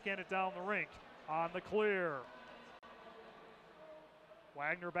backhand it down the rink on the clear.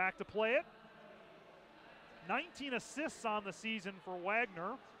 Wagner back to play it. 19 assists on the season for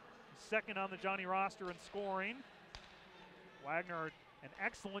Wagner. Second on the Johnny roster in scoring. Wagner, an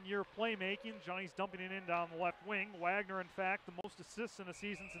excellent year playmaking. Johnny's dumping it in down the left wing. Wagner, in fact, the most assists in a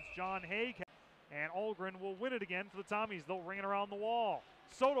season since John Haig. And Algren will win it again for the Tommies. They'll ring it around the wall.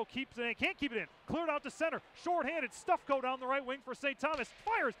 Soto keeps it in, can't keep it in. Cleared out to center. Short-handed, Stuffco down the right wing for St. Thomas.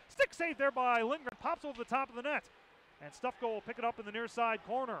 Fires, stick save there by Lindgren. Pops over the top of the net. And Stuffco will pick it up in the near side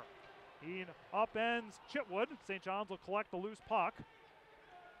corner. He upends Chitwood. St. John's will collect the loose puck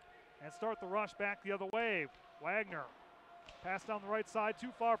and start the rush back the other way. Wagner, pass down the right side,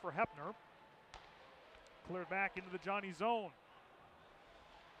 too far for Hepner. Cleared back into the Johnny zone.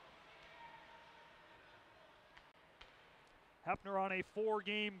 Hepner on a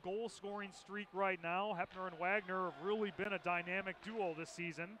 4-game goal-scoring streak right now. Hepner and Wagner have really been a dynamic duo this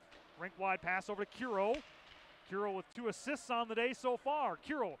season. Rink-wide pass over to Kiro. Kiro with 2 assists on the day so far.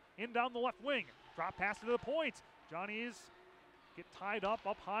 Kiro in down the left wing. Drop pass to the point. Johnny's get tied up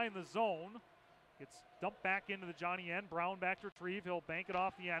high in the zone. Gets dumped back into the Johnny end. Brown back to retrieve. He'll bank it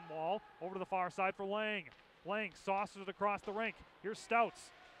off the end wall. Over to the far side for Lang. Lang saucers it across the rink. Here's Stouts.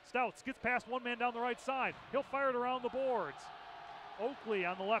 Stouts gets past one man down the right side. He'll fire it around the boards. Okeley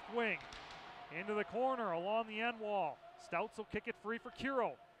on the left wing. Into the corner along the end wall. Stouts will kick it free for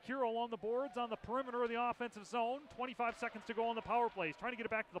Kiro. Kiro along the boards on the perimeter of the offensive zone. 25 seconds to go on the power play. He's trying to get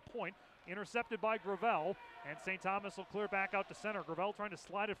it back to the point. Intercepted by Gravel. And St. Thomas will clear back out to center. Gravel trying to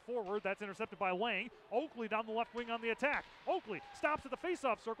slide it forward. That's intercepted by Lang. Okeley down the left wing on the attack. Okeley stops at the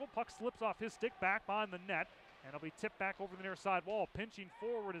faceoff circle. Puck slips off his stick back behind the net. And it'll be tipped back over the near side wall. Pinching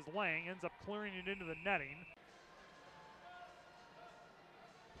forward is Lang. Ends up clearing it into the netting.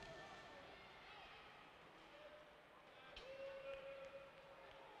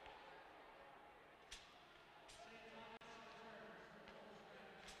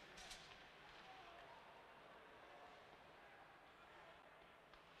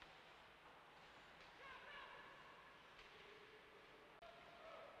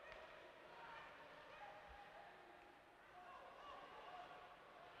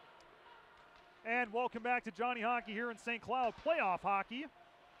 And welcome back to Johnny Hockey here in St. Cloud. Playoff hockey.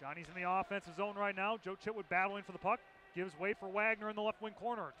 Johnny's in the offensive zone right now. Joe Chitwood battling for the puck. Gives way for Wagner in the left wing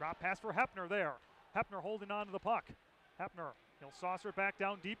corner. Drop pass for Hepner there. Hepner holding on to the puck. Hepner, he'll saucer it back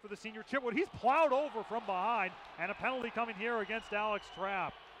down deep for the senior Chitwood. He's plowed over from behind. And a penalty coming here against Alex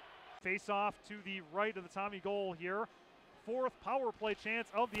Trapp. Face off to the right of the Tommy goal here. Fourth power play chance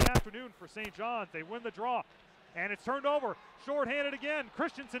of the afternoon for St. John's. They win the draw. And it's turned over. Short-handed again.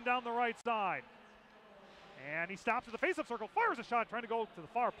 Christensen down the right side. And he stops at the face-up circle. Fires a shot trying to go to the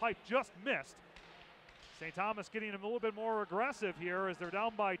far pipe. Just missed. St. Thomas getting him a little bit more aggressive here as they're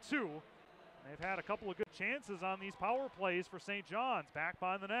down by 2. They've had a couple of good chances on these power plays for St. John's. Back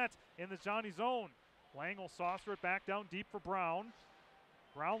behind the net in the Johnny zone. Lang will saucer it back down deep for Brown.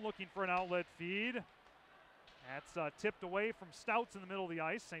 Brown looking for an outlet feed. That's tipped away from Stouts in the middle of the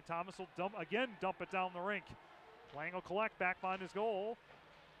ice. St. Thomas will dump it down the rink. Lang will collect back behind his goal.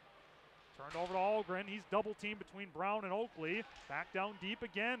 Turned over to Algren. He's double teamed between Brown and Okeley. Back down deep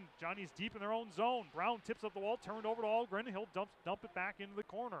again. Johnny's deep in their own zone. Brown tips up the wall, turned over to Algren. He'll dump it back into the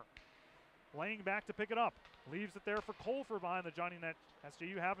corner. Lang back to pick it up. Leaves it there for Colfer behind the Johnny net.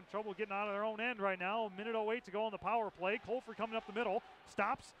 SJU having trouble getting out of their own end right now. A minute 08 to go on the power play. Colfer coming up the middle.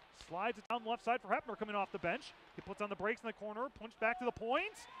 Stops. Slides it down the left side for Hepner coming off the bench. He puts on the brakes in the corner. Punched back to the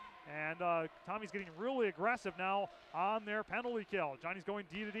point. And Tommy's getting really aggressive now on their penalty kill. Johnny's going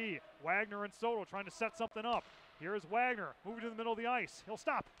D to D. Wagner and Soto trying to set something up. Here is Wagner moving to the middle of the ice. He'll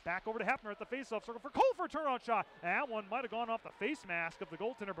stop. Back over to Hepner at the faceoff circle for Cole for a turnaround shot. And that one might have gone off the face mask of the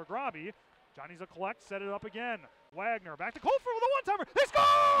goaltender Bagrabi. Johnny's a collect, set it up again. Wagner back to Colfer with a one-timer. They score!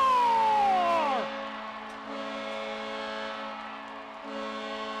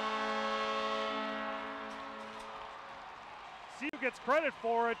 See who gets credit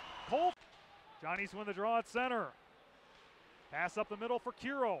for it. Colt. Johnny's win the draw at center. Pass up the middle for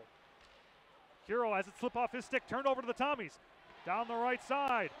Kiro. Kiro has it slip off his stick, turned over to the Tommies. Down the right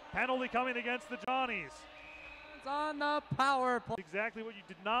side. Penalty coming against the Johnnies. It's on the power play. Exactly what you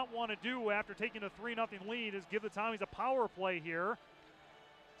did not want to do after taking a 3-0 lead is give the Tommies a power play here.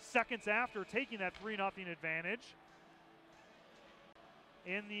 Seconds after taking that 3-0 advantage.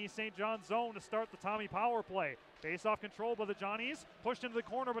 In the St. John zone to start the Tommy power play. Face-off control by the Johnnies. Pushed into the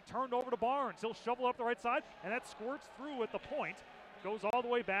corner but turned over to Barnes. He'll shovel up the right side and that squirts through at the point. Goes all the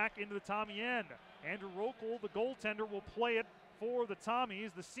way back into the Tommy end. Andrew Lindgren, the goaltender, will play it for the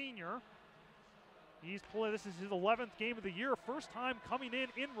Tommies, the senior. This is his 11th game of the year. First time coming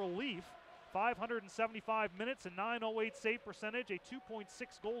in relief. 575 minutes, a 908 save percentage, a 2.6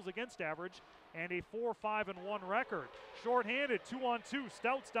 goals against average, and a 4-5-1 record. Short-handed, 2-on-2.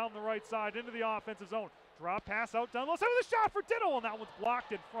 Stouts down the right side into the offensive zone. Drop pass out down the left side with a shot for Ditto, and that one's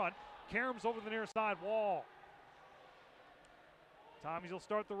blocked in front. Karams over the near side wall. Tommies will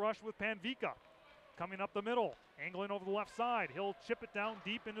start the rush with Panvika. Coming up the middle, angling over the left side. He'll chip it down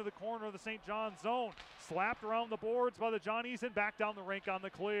deep into the corner of the St. John zone. Slapped around the boards by the Johnnies and back down the rink on the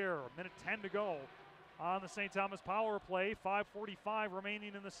clear. A minute 10 to go on the St. Thomas power play. 5:45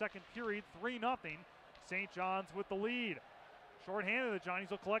 remaining in the second period. 3-0. St. John's with the lead. Short-handed, the Johnnies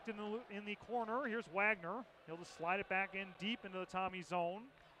will collect in the corner. Here's Wagner. He'll just slide it back in deep into the Tommy zone.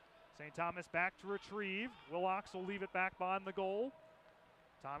 St. Thomas back to retrieve. Willox will leave it back behind the goal.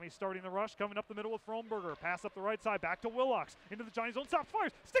 Tommy starting the rush, coming up the middle with Frohnberger. Pass up the right side, back to Willox. Into the Johnny zone, stops,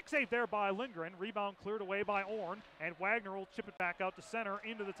 fires. Stick save there by Lindgren. Rebound cleared away by Orn. And Wagner will chip it back out to center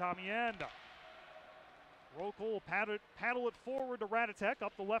into the Tommy end. Rokel will paddle it forward to Ratatek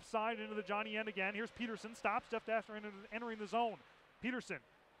up the left side into the Johnny end again. Here's Peterson, stops just after entering the zone. Peterson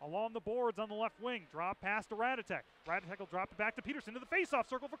along the boards on the left wing. Drop pass to Radatek. Radatek will drop it back to Peterson to the face-off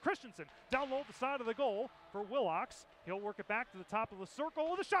circle for Christensen. Down low at the side of the goal for Willox. He'll work it back to the top of the circle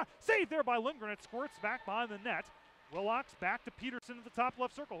with a shot. Saved there by Lindgren. It squirts back behind the net. Willox back to Peterson at the top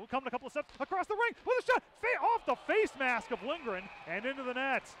left circle. Who'll come in a couple of steps across the ring with a shot. Off the face mask of Lindgren and into the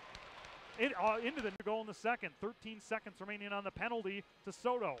net. Into the goal in the second. 13 seconds remaining on the penalty to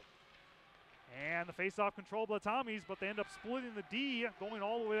Soto. And the face-off control by the Tommies, but they end up splitting the D, going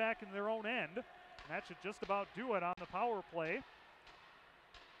all the way back into their own end. And that should just about do it on the power play.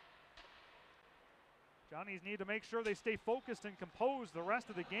 Johnnies need to make sure they stay focused and composed the rest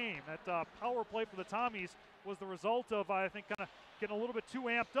of the game. That power play for the Tommies was the result of, I think, kind of getting a little bit too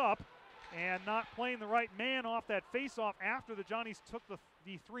amped up and not playing the right man off that face-off after the Johnnies took the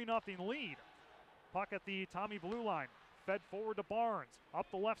 3-0 lead. Puck at the Tommy blue line. Fed forward to Barnes. Up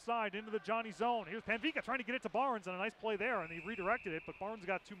the left side into the Johnny zone. Here's Panvika trying to get it to Barnes, and a nice play there, and he redirected it, but Barnes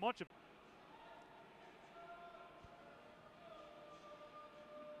got too much of it.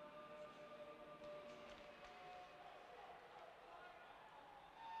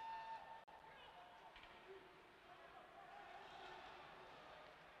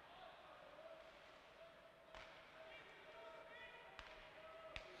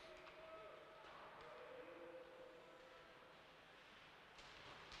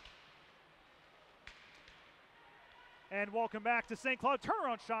 And welcome back to St. Cloud.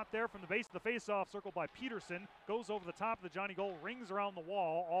 Turnaround shot there from the base of the face-off circle by Peterson. Goes over the top of the Johnny goal, rings around the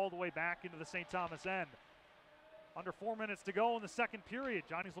wall, all the way back into the St. Thomas end. Under 4 minutes to go in the second period.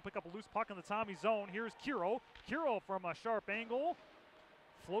 Johnnies will pick up a loose puck in the Tommy zone. Here's Kiro. Kiro from a sharp angle.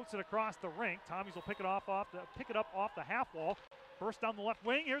 Floats it across the rink. Tommies will pick it up off the half wall. Burst down the left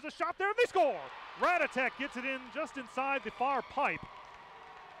wing. Here's a shot there, and they score! Radatek gets it in just inside the far pipe.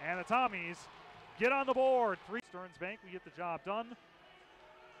 And the Tommies get on the board. Stearns Bank, we get the job done.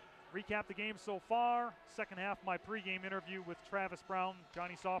 Recap the game so far. Second half of my pregame interview with Travis Brown,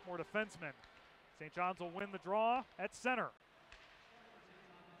 Johnny sophomore defenseman. St. John's will win the draw at center.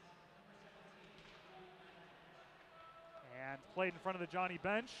 And played in front of the Johnny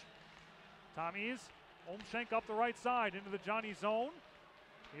bench. Tommies, Olmshenk up the right side into the Johnny zone.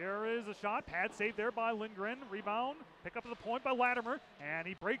 Here is a shot. Pad saved there by Lindgren. Rebound. Pick up to the point by Latimer. And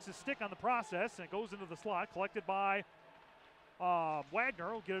he breaks his stick on the process. And it goes into the slot. Collected by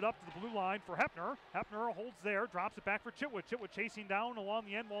Wagner. Will get it up to the blue line for Hepner. Hepner holds there. Drops it back for Chitwood. Chitwood chasing down along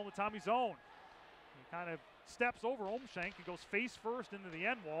the end wall in the Tommy zone. He kind of steps over Olmshenk and goes face first into the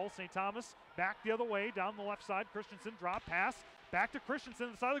end wall. St. Thomas back the other way. Down the left side. Christensen drop pass. Back to Christensen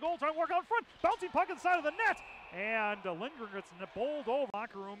on the side of the goal. Trying to work out in front. Bouncing puck on the side of the net. And Lindgren gets bowled over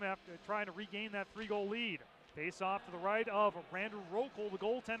locker room after trying to regain that 3-goal lead. Face off to the right of Andrew Lindgren, the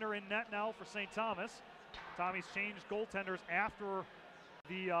goaltender in net now for St. Thomas. Tommy's changed goaltenders after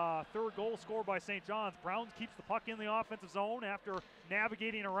the third goal scored by St. John's. Brown keeps the puck in the offensive zone after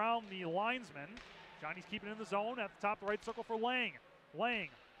navigating around the linesman. Johnny's keeping it in the zone at the top of the right circle for Lang. Lang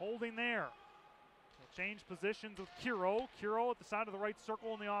holding there. Change positions with Kiro. Kiro at the side of the right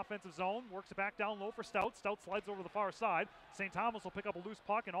circle in the offensive zone. Works it back down low for Stout. Stout slides over the far side. St. Thomas will pick up a loose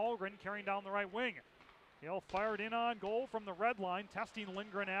puck, and Ahlgren carrying down the right wing. He'll fire it in on goal from the red line, testing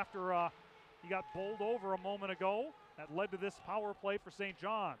Lindgren after he got bowled over a moment ago. That led to this power play for St.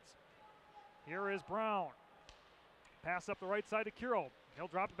 John's. Here is Brown. Pass up the right side to Kiro. He'll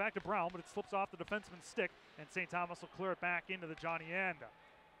drop it back to Brown, but it slips off the defenseman's stick, and St. Thomas will clear it back into the Johnny end.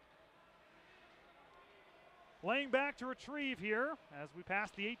 Laying back to retrieve here as we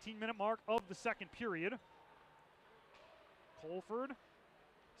pass the 18-minute mark of the second period. Colford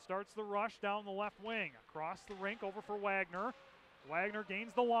starts the rush down the left wing. Across the rink over for Wagner. Wagner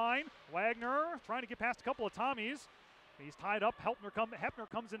gains the line. Wagner trying to get past a couple of Tommies. He's tied up. Hepner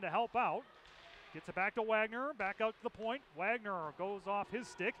comes in to help out. Gets it back to Wagner. Back out to the point. Wagner goes off his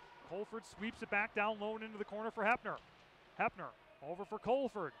stick. Colford sweeps it back down low and into the corner for Hepner. Hepner over for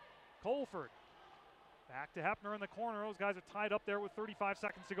Colford. Colford back to Hepner in the corner. Those guys are tied up there with 35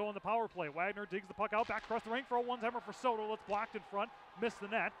 seconds to go in the power play. Wagner digs the puck out, back across the rink for a one-timer for Soto. That's blocked in front, missed the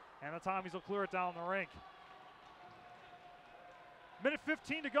net, and the Tommies will clear it down the rink. Minute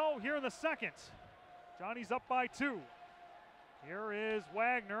 15 to go here in the second. Johnny's up by 2. Here is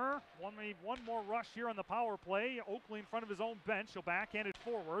Wagner. One more rush here on the power play. Okeley in front of his own bench. He'll backhand it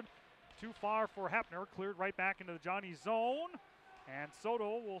forward. Too far for Hepner. Cleared right back into the Johnny zone. And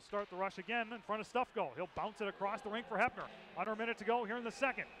Soto will start the rush again in front of Stuffgo. He'll bounce it across the rink for Hepner. Under a minute to go here in the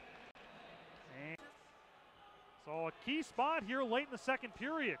second. And so a key spot here late in the second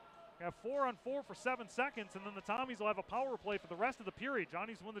period. We have 4-on-4 for 7 seconds, and then the Tommies will have a power play for the rest of the period.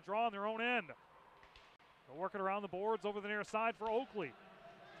 Johnnies win the draw on their own end. They'll work it around the boards over the near side for Okeley.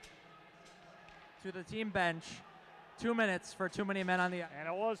 to the team bench. 2 minutes for too many men on the ice. And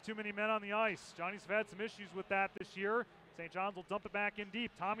it was too many men on the ice. Johnny's have had some issues with that this year. St. John's will dump it back in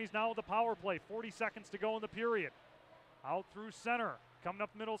deep. Tommies now with the power play. 40 seconds to go in the period. Out through center. Coming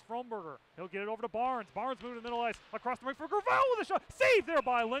up the middle is Fromberger. He'll get it over to Barnes. Barnes moving to the middle ice. Across the ring for Gravel with a shot. Saved there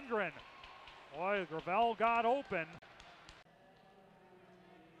by Lindgren. Boy, Gravel got open.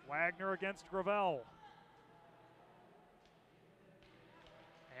 Wagner against Gravel.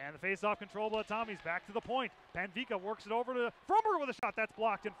 And the face-off control by the Tommies. Back to the point. Panvika works it over to Fromberger with a shot. That's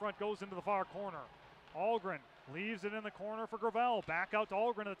blocked in front. Goes into the far corner. Algren leaves it in the corner for Gravel. Back out to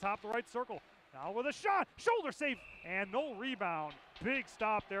Algren at the top of the right circle. Now with a shot. Shoulder save. And no rebound. Big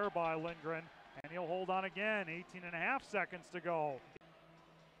stop there by Lindgren. And he'll hold on again. 18.5 seconds to go.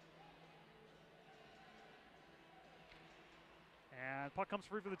 And puck comes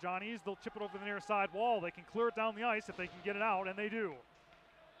free for the Johnnies. They'll chip it over the near side wall. They can clear it down the ice if they can get it out, and they do.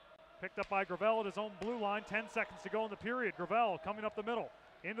 Picked up by Gravel at his own blue line. 10 seconds to go in the period. Gravel coming up the middle.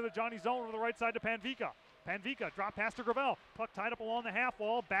 Into the Johnny zone over the right side to Panvika. Panvika drop pass to Gravel. Puck tied up along the half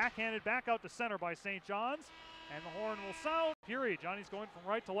wall. Backhanded back out to center by St. John's. And the horn will sound. Period. Johnny's going from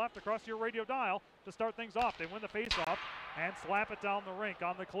right to left across your radio dial to start things off. They win the faceoff and slap it down the rink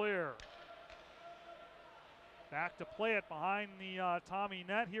on the clear. Back to play it behind the Tommy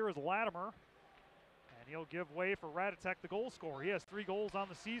net. Here is Latimer. And he'll give way for Raditek, the goal scorer. He has 3 goals on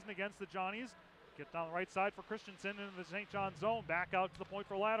the season against the Johnnies. Get down the right side for Christensen into the St. John zone. Back out to the point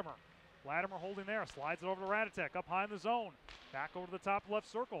for Latimer. Latimer holding there. Slides it over to Raditek. Up high in the zone. Back over to the top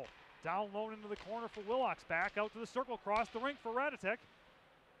left circle. Down low into the corner for Willox. Back out to the circle. Across the rink for Raditek.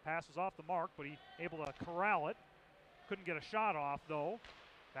 Pass was off the mark, but he able to corral it. Couldn't get a shot off, though.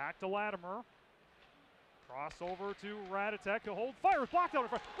 Back to Latimer. Crossover to Raditek. He'll hold. Fires. Blocked out in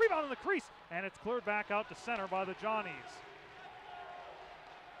front. Rebound in the crease. And it's cleared back out to center by the Johnnies.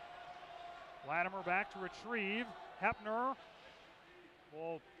 Latimer back to retrieve. Hepner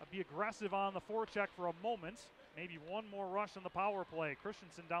will be aggressive on the forecheck for a moment. Maybe one more rush on the power play.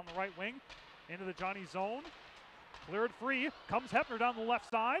 Christensen down the right wing into the Johnny zone. Cleared free. Comes Hepner down the left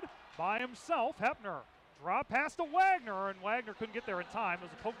side by himself. Hepner drop pass to Wagner, and Wagner couldn't get there in time. It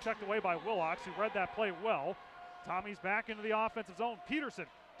was a poke checked away by Willox, who read that play well. Tommy's back into the offensive zone. Peterson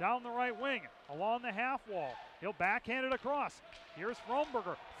down the right wing, along the half wall. He'll backhand it across. Here's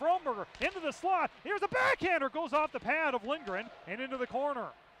Fromberger. Fromberger into the slot. Here's a backhander. Goes off the pad of Lindgren and into the corner.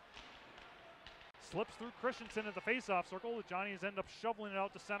 Slips through Christensen at the faceoff circle. The Johnnies end up shoveling it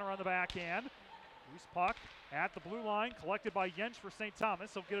out to center on the backhand. Loose puck at the blue line, collected by Jensch for St.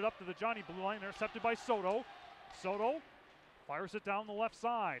 Thomas. He'll get it up to the Johnny blue line, intercepted by Soto. Soto fires it down the left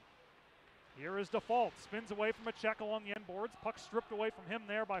side. Here is Default, spins away from a check along the end boards. Puck stripped away from him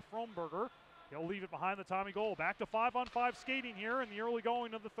there by Fromberger. He'll leave it behind the Tommy goal. Back to 5-on-5 skating here in the early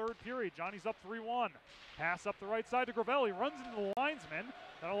going of the third period. Johnny's up 3-1. Pass up the right side to Gravel. He runs into the linesman.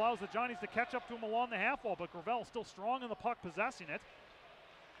 That allows the Johnnies to catch up to him along the half wall, but Gravel still strong in the puck, possessing it.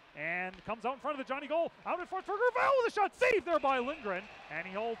 And comes out in front of the Johnny goal. Out in front for Gravel with a shot. Saved there by Lindgren. And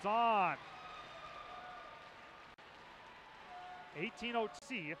he holds on. 18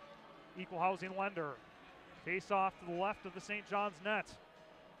 OT, equal housing lender. Face off to the left of the St. John's net.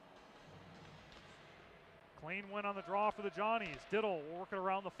 Clean win on the draw for the Johnnies. Diddle will work it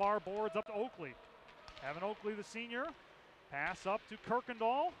around the far boards up to Okeley. Evan Okeley, the senior. Pass up to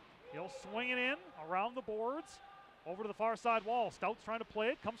Kirkendall. He'll swing it in around the boards. Over to the far side wall. Stout's trying to play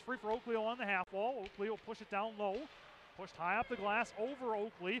it. Comes free for Okeley along the half wall. Okeley will push it down low. Pushed high up the glass over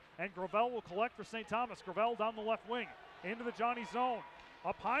Okeley. And Gravel will collect for St. Thomas. Gravel down the left wing. Into the Johnny zone.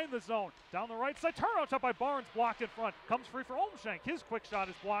 Up high in the zone. Down the right side. Turnout shot by Barnes. Blocked in front. Comes free for Olmshank. His quick shot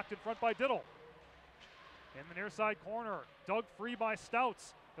is blocked in front by Diddle. In the near side corner. Dug free by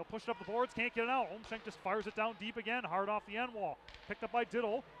Stouts. He'll push it up the boards. Can't get it out. Olmshank just fires it down deep again. Hard off the end wall. Picked up by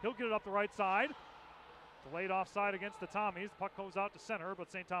Diddle. He'll get it up the right side. Delayed offside against the Tommies. Puck goes out to center,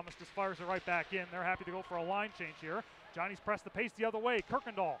 but St. Thomas just fires it right back in. They're happy to go for a line change here. Johnny's pressed the pace the other way.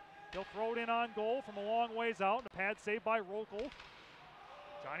 Kirkendall. He'll throw it in on goal from a long ways out. A pad saved by Rokel.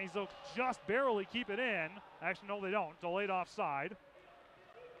 Johnnies will just barely keep it in. Actually, no, they don't. Delayed offside.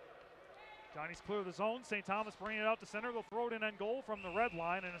 Johnnies clear the zone. St. Thomas bringing it out to center. They'll throw it in on goal from the red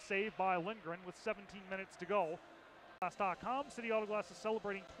line, and a save by Lindgren with 17 minutes to go. Glass.com. City Auto Glass is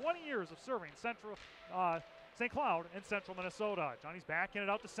celebrating 20 years of serving St. Cloud in central Minnesota. Johnny's backing it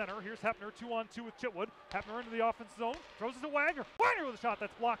out to center. Here's Hepner, 2-on-2 with Chitwood. Hepner into the offensive zone. Throws it to Wagner. Wagner with a shot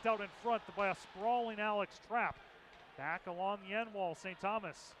that's blocked out in front by a sprawling Alex Trapp. Back along the end wall, St.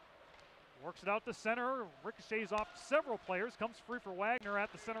 Thomas works it out to center. Ricochets off several players. Comes free for Wagner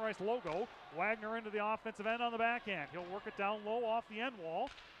at the center ice logo. Wagner into the offensive end on the backhand. He'll work it down low off the end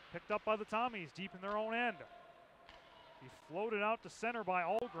wall. Picked up by the Tommies, deep in their own end. He floated out to center by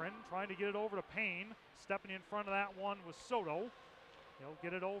Ahlgren, trying to get it over to Payne. Stepping in front of that one was Soto. He'll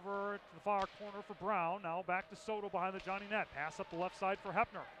get it over to the far corner for Brown. Now back to Soto behind the Johnny net. Pass up the left side for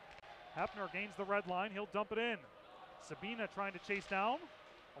Hepner. Hepner gains the red line. He'll dump it in. Sabina trying to chase down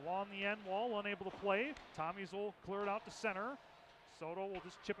along the end wall, unable to play. Tommies will clear it out to center. Soto will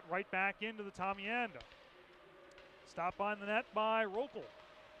just chip it right back into the Tommy end. Stopped behind the net by Rokel.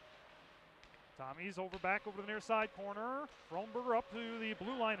 Tommies back over to the near side corner. Frohnberger up to the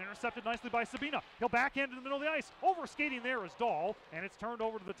blue line, intercepted nicely by Sabina. He'll backhand to the middle of the ice. Over skating there is Dahl, and it's turned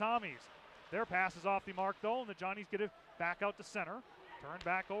over to the Tommies. Their pass is off the mark though, and the Johnnies get it back out to center. Turned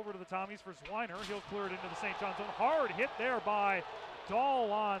back over to the Tommies for Zwiner. He'll clear it into the St. John's zone. Hard hit there by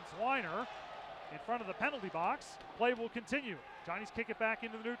Dahl on Zwiner in front of the penalty box. Play will continue. Johnnies kick it back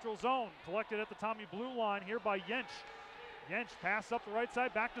into the neutral zone. Collected at the Tommy blue line here by Jensch. Jensch pass up the right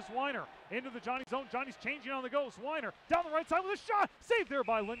side, back to Zwiner. Into the Johnny zone. Johnny's changing on the go. Zwiner down the right side with a shot. Saved there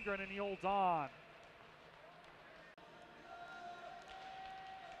by Lindgren, and he holds on.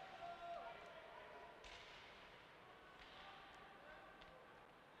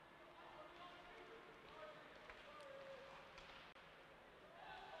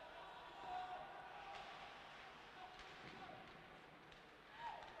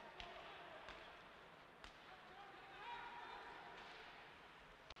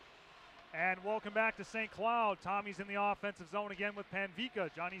 And welcome back to St. Cloud. Tommy's in the offensive zone again with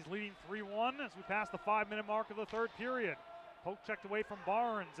Panvika. Johnny's leading 3-1 as we pass the 5-minute mark of the third period. Poke checked away from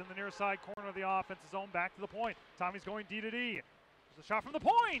Barnes in the near side corner of the offensive zone. Back to the point. Tommy's going D to D. There's a shot from the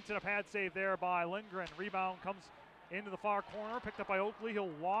point and a pad save there by Lindgren. Rebound comes into the far corner. Picked up by Okeley. He'll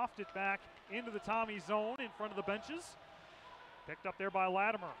loft it back into the Tommy zone in front of the benches. Picked up there by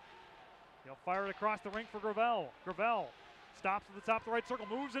Latimer. He'll fire it across the rink for Gravel. Gravel stops at the top of the right circle,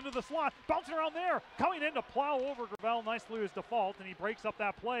 moves into the slot, bouncing around there, coming in to plow over Gravel nicely his default, and he breaks up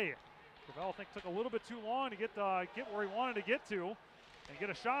that play. Gravel, I think, took a little bit too long to get where he wanted to get to and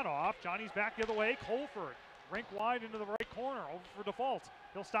get a shot off. Johnny's back the other way. Colford, rink wide into the right corner, over for default.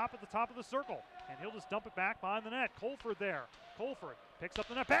 He'll stop at the top of the circle, and he'll just dump it back behind the net. Colford there. Colford picks up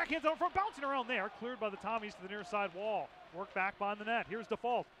the net, backhands out in front, bouncing around there, cleared by the Tommies to the near side wall. Work back behind the net. Here's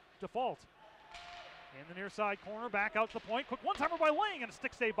default. Default. In the near side corner, back out to the point. Quick one-timer by Lang, and a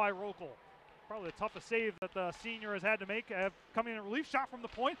stick save by Rokel. Probably the toughest save that the senior has had to make. Coming in relief, shot from the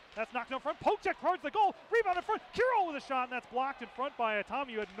point. That's knocked out front. Poke check towards the goal. Rebound in front. Kiro with a shot, and that's blocked in front by a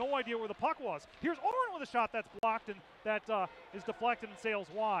Tommy who had no idea where the puck was. Here's Oren with a shot that's blocked, and that is deflected and sails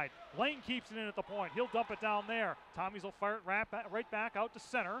wide. Lang keeps it in at the point. He'll dump it down there. Tommies will fire it right back out to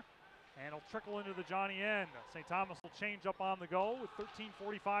center. And it'll trickle into the Johnny end. St. Thomas will change up on the go with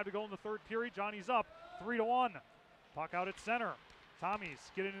 13:45 to go in the third period. Johnny's up 3-1. Puck out at center.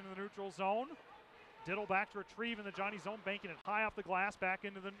 Tommies get it into the neutral zone. Diddle back to retrieve in the Johnny zone, banking it high off the glass, back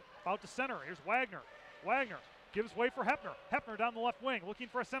into the out to center. Here's Wagner. Wagner gives way for Hepner. Hepner down the left wing, looking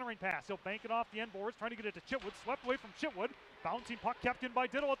for a centering pass. He'll bank it off the end boards, trying to get it to Chitwood. Swept away from Chitwood. Bouncing puck kept in by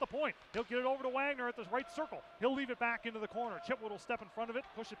Diddle at the point. He'll get it over to Wagner at the right circle. He'll leave it back into the corner. Chitwood will step in front of it,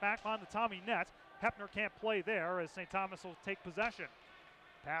 push it back on the Tommy net. Hepner can't play there as St. Thomas will take possession.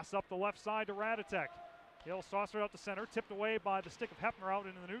 Pass up the left side to Radatek. He'll saucer it out to center, tipped away by the stick of Hepner out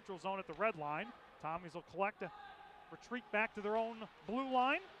into the neutral zone at the red line. Tommies will collect, retreat back to their own blue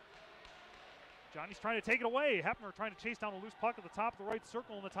line. Johnny's trying to take it away. Hepner trying to chase down a loose puck at the top of the right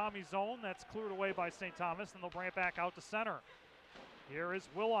circle in the Tommy zone. That's cleared away by St. Thomas, and they'll bring it back out to center. Here is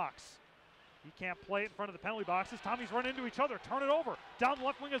Willocks. He can't play it in front of the penalty boxes. Tommies run into each other. Turn it over. Down the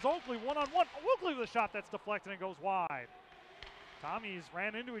left wing is Okeley, one-on-one. Okeley with a shot that's deflected and goes wide. Tommies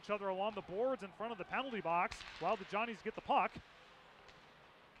ran into each other along the boards in front of the penalty box while the Johnnies get the puck.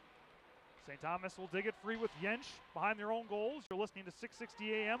 St. Thomas will dig it free with Jensch behind their own goals. You're listening to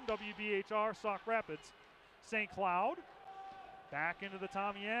 660 AM WBHR Sauk Rapids. St. Cloud back into the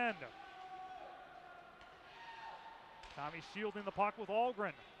Tommy end. Tommy shielding the puck with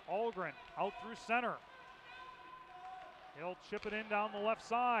Ahlgren. Ahlgren out through center. He'll chip it in down the left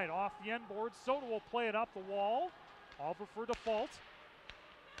side off the end board. Soto will play it up the wall. Over for default.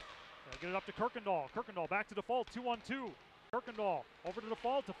 They'll get it up to Kirkendall. Kirkendall back to default. 2-on-2. Kirkendall over to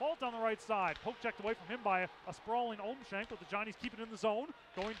default. Default on the right side. Poke checked away from him by a sprawling Olmshank, but the Johnnies keep it in the zone.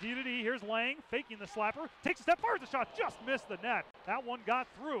 Going D to D. Here's Lang faking the slapper. Takes a step forward. The shot just missed the net. That one got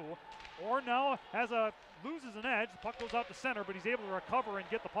through. Orr now loses an edge. The puck goes out to center, but he's able to recover and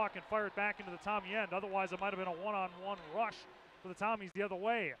get the puck and fire it back into the Tommy end. Otherwise, it might have been a one-on-one rush for the Tommies the other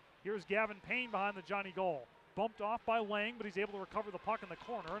way. Here's Gavin Payne behind the Johnny goal. Bumped off by Lang, but he's able to recover the puck in the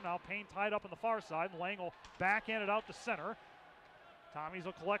corner. Now Payne tied up on the far side. Lang will backhand it out to center. Tommies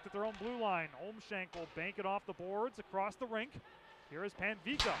will collect at their own blue line. Olmshank will bank it off the boards across the rink. Here is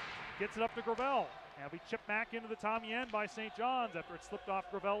Panvika. Gets it up to Gravel. And we chip back into the Tommy end by St. John's after it slipped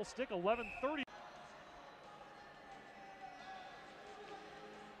off Gravel's stick. 11:30.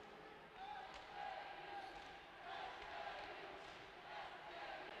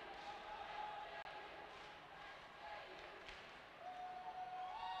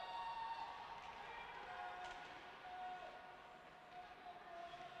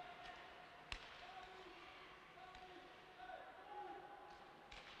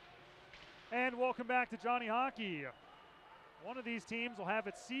 And welcome back to Johnny Hockey. One of these teams will have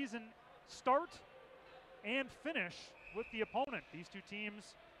its season start and finish with the opponent. These two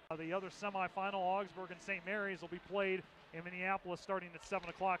teams, the other semifinal, Augsburg and St. Mary's, will be played in Minneapolis starting at 7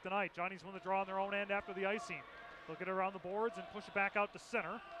 o'clock tonight. Johnny's win the draw on their own end after the icing. They'll get it around the boards and push it back out to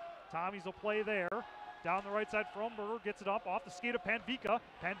center. Tommies will play there. Down the right side, Fromberger gets it up off the skate of Panvika.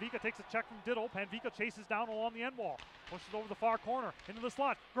 Panvika takes a check from Diddle. Panvika chases down along the end wall. Pushes over the far corner into the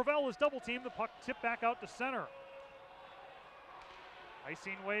slot. Gravel is double teamed. The puck tipped back out to center.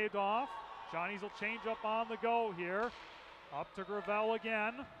 Icing waved off. Johnnies will change up on the go here. Up to Gravel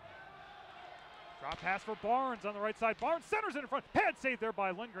again. Drop pass for Barnes on the right side. Barnes centers in front. Pad save there by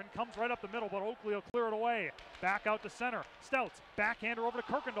Lindgren. Comes right up the middle, but Okeley will clear it away. Back out to center. Stouts. Backhander over to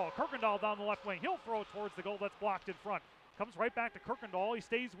Kirkendall. Kirkendall down the left wing. He'll throw it towards the goal that's blocked in front. Comes right back to Kirkendall. He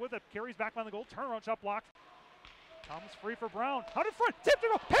stays with it. Carries back on the goal. Turnaround shot blocked. Comes free for Brown. Out in front. Tipped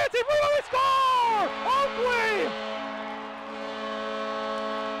it. Pad save. Reload. Score! Okeley!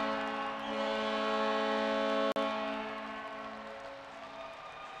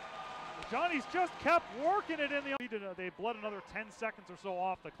 Johnny's just kept working it in the. They bled another 10 seconds or so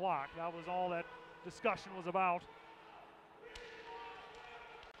off the clock. That was all that discussion was about.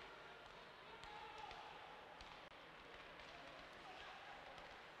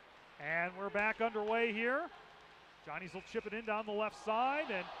 And we're back underway here. Johnny's will chip it in down the left side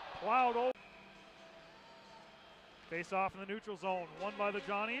and plowed over. Face off in the neutral zone. Won by the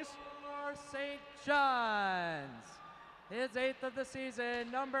Johnnies. For St. John's. His 8th of the season,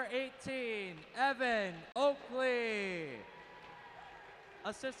 number 18, Evan Okeley.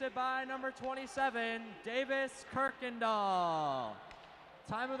 Assisted by number 27, Davis Kirkendall.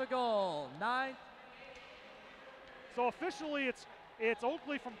 Time of the goal, 9. So officially it's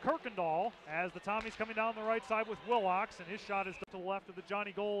Okeley from Kirkendall as the Tommies coming down the right side with Willocks, and his shot is to the left of the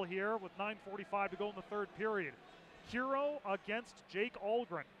Johnny goal here with 9:45 to go in the third period. Hero against Jake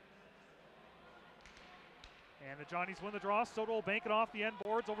Ahlgren. And the Johnnies win the draw. Soto will bank it off the end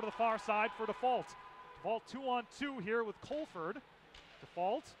boards over to the far side for Default. Default 2-on-2 here with Colford.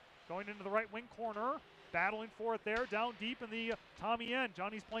 Default going into the right wing corner, battling for it there, down deep in the Tommy end.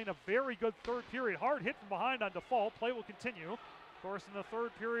 Johnny's playing a very good third period. Hard hit from behind on Default. Play will continue. Of course, in the third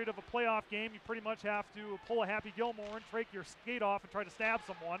period of a playoff game, you pretty much have to pull a Happy Gilmore and take your skate off and try to stab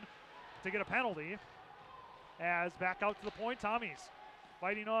someone to get a penalty. As back out to the point, Tommies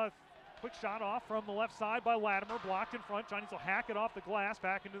fighting off. Quick shot off from the left side by Latimer, blocked in front. Johnnies will hack it off the glass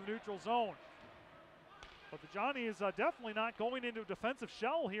back into the neutral zone. But the Johnnies definitely not going into a defensive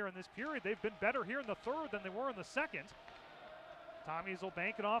shell here in this period. They've been better here in the third than they were in the second. Tommies will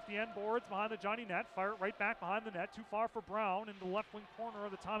bank it off the end boards behind the Johnny net, fire it right back behind the net, too far for Brown in the left wing corner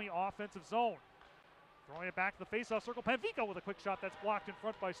of the Tommy offensive zone. Throwing it back to the faceoff circle, Panvika with a quick shot that's blocked in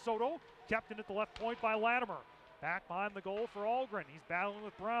front by Soto, kept in at the left point by Latimer. Back behind the goal for Ahlgren. He's battling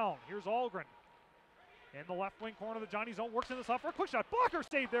with Brown. Here's Ahlgren. In the left wing corner of the Johnny zone. Works in the slot for a quick shot. Blocker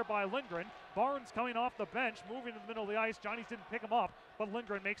saved there by Lindgren. Barnes coming off the bench, moving to the middle of the ice. Johnnies didn't pick him up, but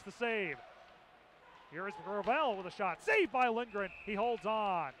Lindgren makes the save. Here is Gravel with a shot. Saved by Lindgren. He holds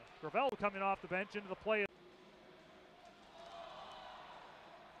on. Gravel coming off the bench into the play.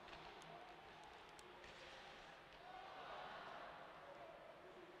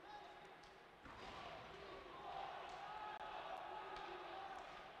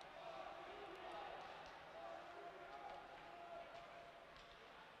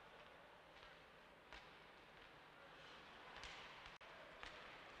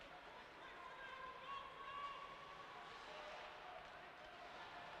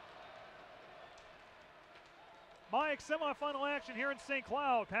 MIAC semifinal action here in St.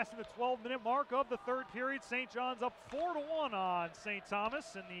 Cloud, passing the 12-minute mark of the third period. St. John's up 4-1 on St.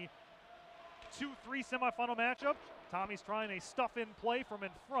 Thomas in the 2-3 semifinal matchup. Tommy's trying a stuff-in play from in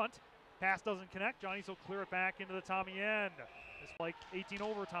front. Pass doesn't connect. Johnny's will clear it back into the Tommy end. It's like 18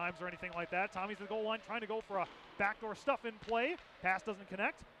 overtimes or anything like that. Tommy's at the goal line trying to go for a backdoor stuff-in play. Pass doesn't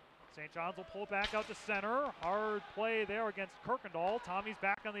connect. St. John's will pull it back out to center. Hard play there against Kirkendall. Tommy's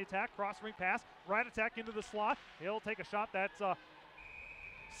back on the attack. Cross ring pass. Right attack into the slot. He'll take a shot that's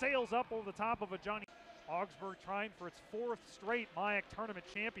sails up over the top of a Johnny. Augsburg trying for its 4th straight MIAC tournament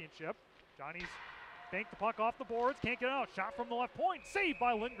championship. Johnny's banked the puck off the boards, can't get out. Shot from the left point, saved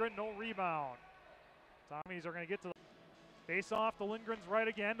by Lindgren, no rebound. Tommies are going to get to the face off to Lindgren's right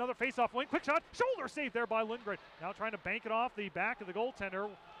again. Another face off wing, quick shot, shoulder save there by Lindgren. Now trying to bank it off the back of the goaltender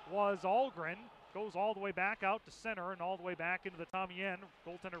was Ahlgren. Goes all the way back out to center and all the way back into the Tommy end.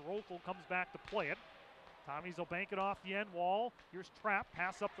 Goaltender Rokel comes back to play it. Tommies will bank it off the end wall. Here's Trapp,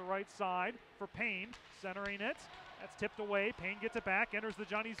 pass up the right side for Payne, centering it. That's tipped away. Payne gets it back, enters the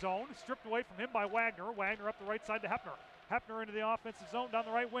Johnny zone. Stripped away from him by Wagner. Wagner up the right side to Hepner. Hepner into the offensive zone down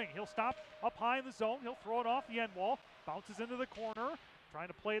the right wing. He'll stop up high in the zone. He'll throw it off the end wall. Bounces into the corner. Trying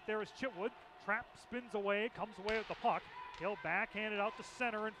to play it there is Chitwood. Trapp spins away, comes away with the puck. He'll backhand it out to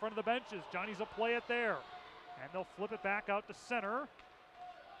center in front of the benches. Johnny's will play it there. And they'll flip it back out to center.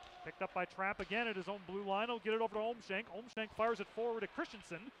 Picked up by Trapp again at his own blue line. He'll get it over to Olmshank. Olmshank fires it forward to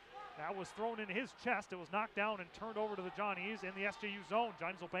Christensen. That was thrown into his chest. It was knocked down and turned over to the Johnnies in the SJU zone.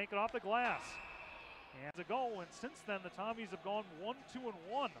 Johnnies will bank it off the glass. And a goal, and since then the Tommies have gone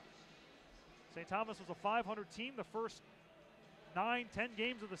 1-2-1. St. Thomas was a 500 team the first 9-10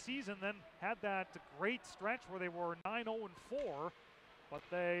 games of the season, then had that great stretch where they were 9-0-4, but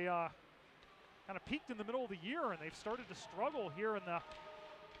they kind of peaked in the middle of the year, and they've started to struggle here in the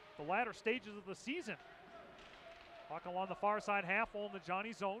latter stages of the season. Puck along the far side half wall in the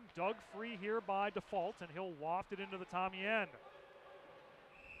Johnny zone. Dug free here by default, and he'll waft it into the Tommy end.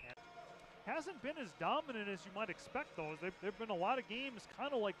 And hasn't been as dominant as you might expect, though. There've been a lot of games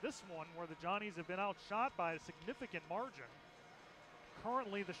kind of like this one where the Johnnies have been outshot by a significant margin.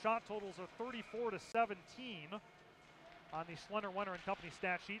 Currently, the shot totals are 34-17 on the Schlenner, Wenner & Company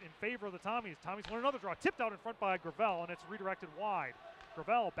stat sheet in favor of the Tommies. Tommies win another draw. Tipped out in front by Gravel, and it's redirected wide.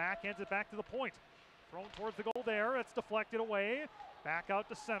 Gravel backhands it back to the point. Thrown towards the goal there. It's deflected away. Back out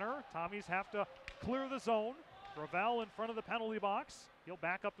to center. Tommies have to clear the zone. Gravel in front of the penalty box. He'll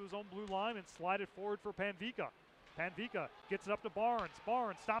back up to his own blue line and slide it forward for Panvika. Panvika gets it up to Barnes.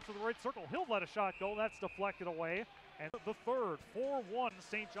 Barnes stops at the right circle. He'll let a shot go. That's deflected away. And the third, 4-1,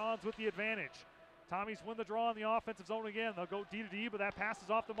 St. John's with the advantage. Tommies win the draw in the offensive zone again. They'll go D to D, but that pass is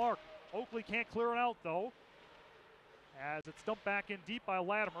off the mark. Okeley can't clear it out, though, as it's dumped back in deep by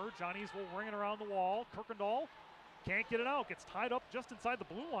Latimer. Johnnies will ring it around the wall. Kirkendall can't get it out. Gets tied up just inside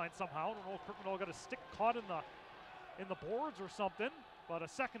the blue line somehow. I don't know if Kirkendall got a stick caught in the boards or something, but a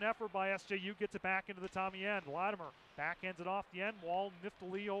second effort by SJU gets it back into the Tommy end. Latimer backhands it off the end wall,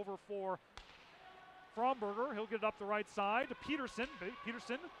 niftily over for Fromberger. He'll get it up the right side to Peterson.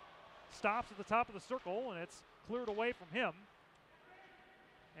 Peterson stops at the top of the circle, and it's cleared away from him.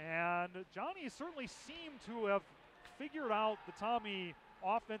 And Johnny certainly seemed to have figured out the Tommy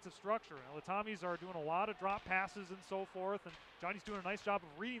offensive structure. You know, the Tommies are doing a lot of drop passes and so forth, and Johnny's doing a nice job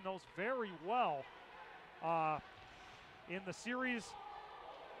of reading those very well in the series,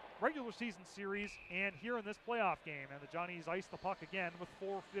 regular season series, and here in this playoff game. And the Johnnies ice the puck again with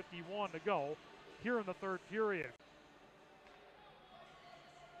 4:51 to go here in the third period.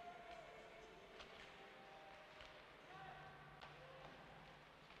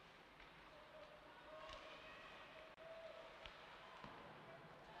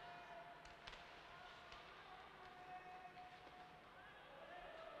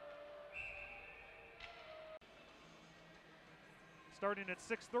 Starting at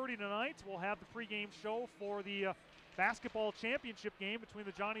 6:30 tonight, we'll have the pregame show for the basketball championship game between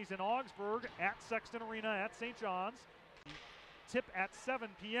the Johnnies and Augsburg at Sexton Arena at St. John's. Tip at 7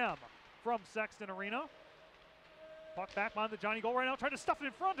 p.m. from Sexton Arena. Puck back on the Johnny goal right now, trying to stuff it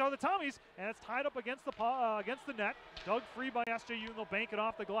in front of the Tommies, and it's tied up against the net. Dug free by SJU, and they'll bank it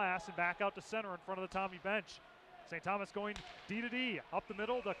off the glass and back out to center in front of the Tommy bench. St. Thomas going D to D, up the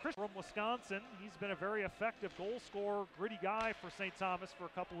middle to Chris from Wisconsin. He's been a very effective goal scorer, gritty guy for St. Thomas for a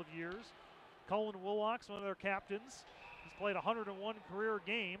couple of years. Cullen Willox, one of their captains. He's played 101 career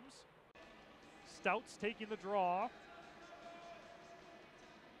games. Stouts taking the draw.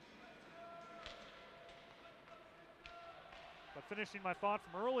 But finishing my thought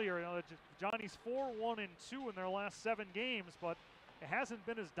from earlier, you know, the Johnny's 4-1-2 in their last 7 games, but it hasn't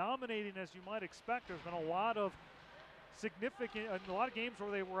been as dominating as you might expect. There's been a lot of games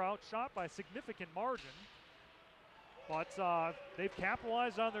where they were outshot by a significant margin. But they've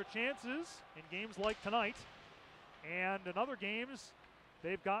capitalized on their chances in games like tonight. And in other games,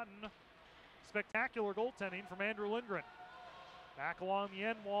 they've gotten spectacular goaltending from Andrew Lindgren. Back along the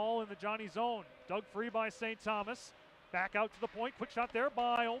end wall in the Johnny zone. Dug free by St. Thomas. Back out to the point. Quick shot there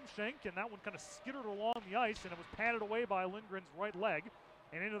by Olmshank, and that one kind of skittered along the ice, and it was patted away by Lindgren's right leg.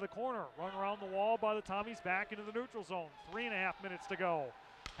 And into the corner. Run around the wall by the Tommies, back into the neutral zone. 3.5 minutes to go.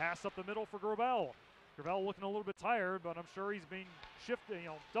 Pass up the middle for Gravel. Gravel looking a little bit tired, but I'm sure he's being shifted,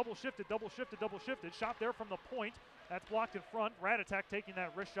 double shifted. Shot there from the point. That's blocked in front. Ratatek taking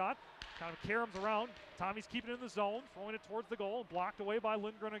that wrist shot. Kind of caroms around. Tommy's keeping it in the zone, throwing it towards the goal. Blocked away by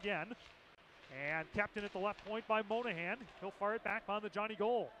Lindgren again. And kept in at the left point by Monahan. He'll fire it back on the Johnny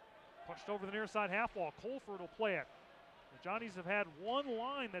goal. Pushed over the near side half wall. Colford will play it. The Johnnies have had one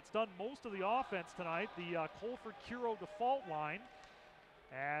line that's done most of the offense tonight, the Colford-Kiro default line.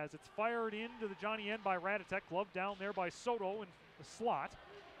 As it's fired into the Johnny end by Ratatek, gloved down there by Soto in the slot.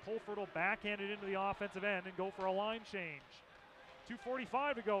 Colford will backhand it into the offensive end and go for a line change.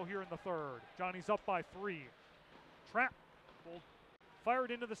 2:45 to go here in the third. Johnny's up by 3. Trap will fire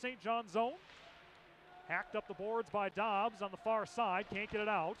it into the St. John zone. Hacked up the boards by Dobbs on the far side, can't get it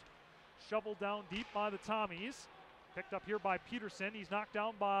out. Shoveled down deep by the Tommies. Picked up here by Peterson. He's knocked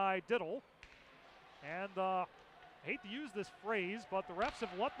down by Diddle. And I hate to use this phrase, but the refs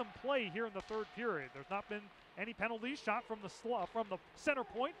have let them play here in the third period. There's not been any penalties. Shot from the center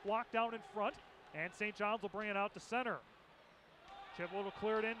point, blocked down in front, and St. John's will bring it out to center. Chitwood will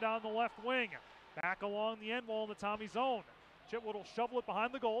clear it in down the left wing. Back along the end wall in the Tommy zone. Chitwood will shovel it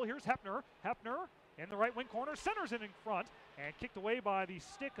behind the goal. Here's Hepner. Hepner in the right wing corner, centers it in front, and kicked away by the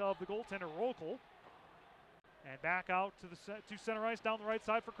stick of the goaltender Rokel. And back out to center ice down the right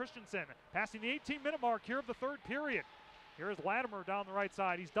side for Christensen. Passing the 18-minute mark here of the third period. Here is Latimer down the right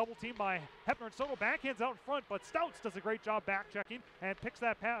side. He's double teamed by Hepner and Soto. Backhands out in front, but Stouts does a great job back checking and picks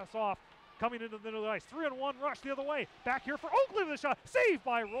that pass off. Coming into the middle of the ice. 3-on-1 rush the other way. Back here for Okeley with a shot. Saved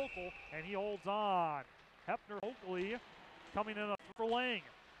by Rokel, and he holds on. Hepner, Okeley coming in for Lang.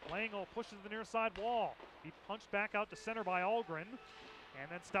 Lang will push to the near side wall. He punched back out to center by Algren. And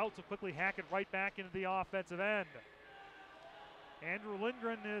then Stouts will quickly hack it right back into the offensive end. Andrew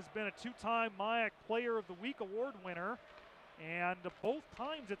Lindgren has been a 2-time MIAC Player of the Week award winner. And both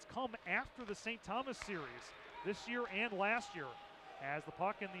times it's come after the St. Thomas series, this year and last year. As the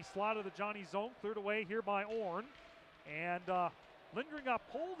puck in the slot of the Johnny zone, cleared away here by Orn. And Lindgren got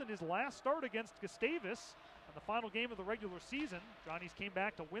pulled in his last start against Gustavus in the final game of the regular season. Johnnies came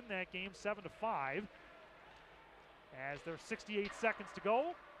back to win that game 7-5. As there's 68 seconds to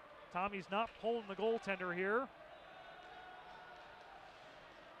go. Tommy's not pulling the goaltender here.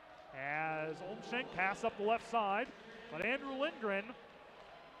 As Olmshenk pass up the left side. But Andrew Lindgren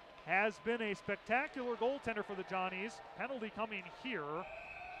has been a spectacular goaltender for the Johnnies. Penalty coming here.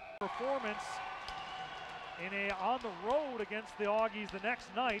 Performance on the road against the Augies the next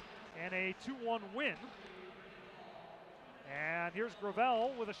night and a 2-1 win. And here's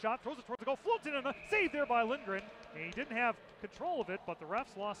Gravel with a shot, throws it towards the goal, floats it in, a save there by Lindgren. And he didn't have control of it, but the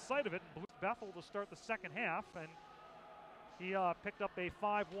refs lost sight of it. And Bethel to start the second half, and he picked up a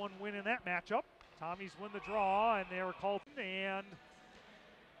 5-1 win in that matchup. Tommies win the draw, and they were called, and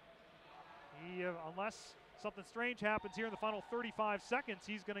he, unless something strange happens here in the final 35 seconds,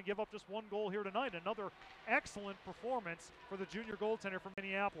 he's going to give up just one goal here tonight. Another excellent performance for the junior goaltender from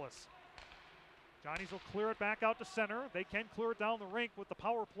Minneapolis. Johnnies will clear it back out to center. They can clear it down the rink with the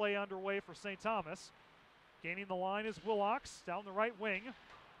power play underway for St. Thomas. Gaining the line is Willocks down the right wing.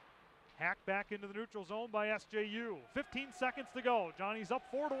 Hacked back into the neutral zone by SJU. 15 seconds to go. Johnny's up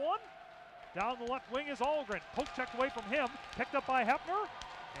 4-1. Down the left wing is Algren. Poke checked away from him. Picked up by Hepner.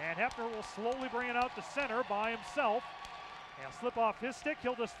 And Hepner will slowly bring it out to center by himself. He'll slip off his stick.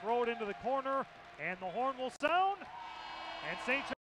 He'll just throw it into the corner. And the horn will sound. And St.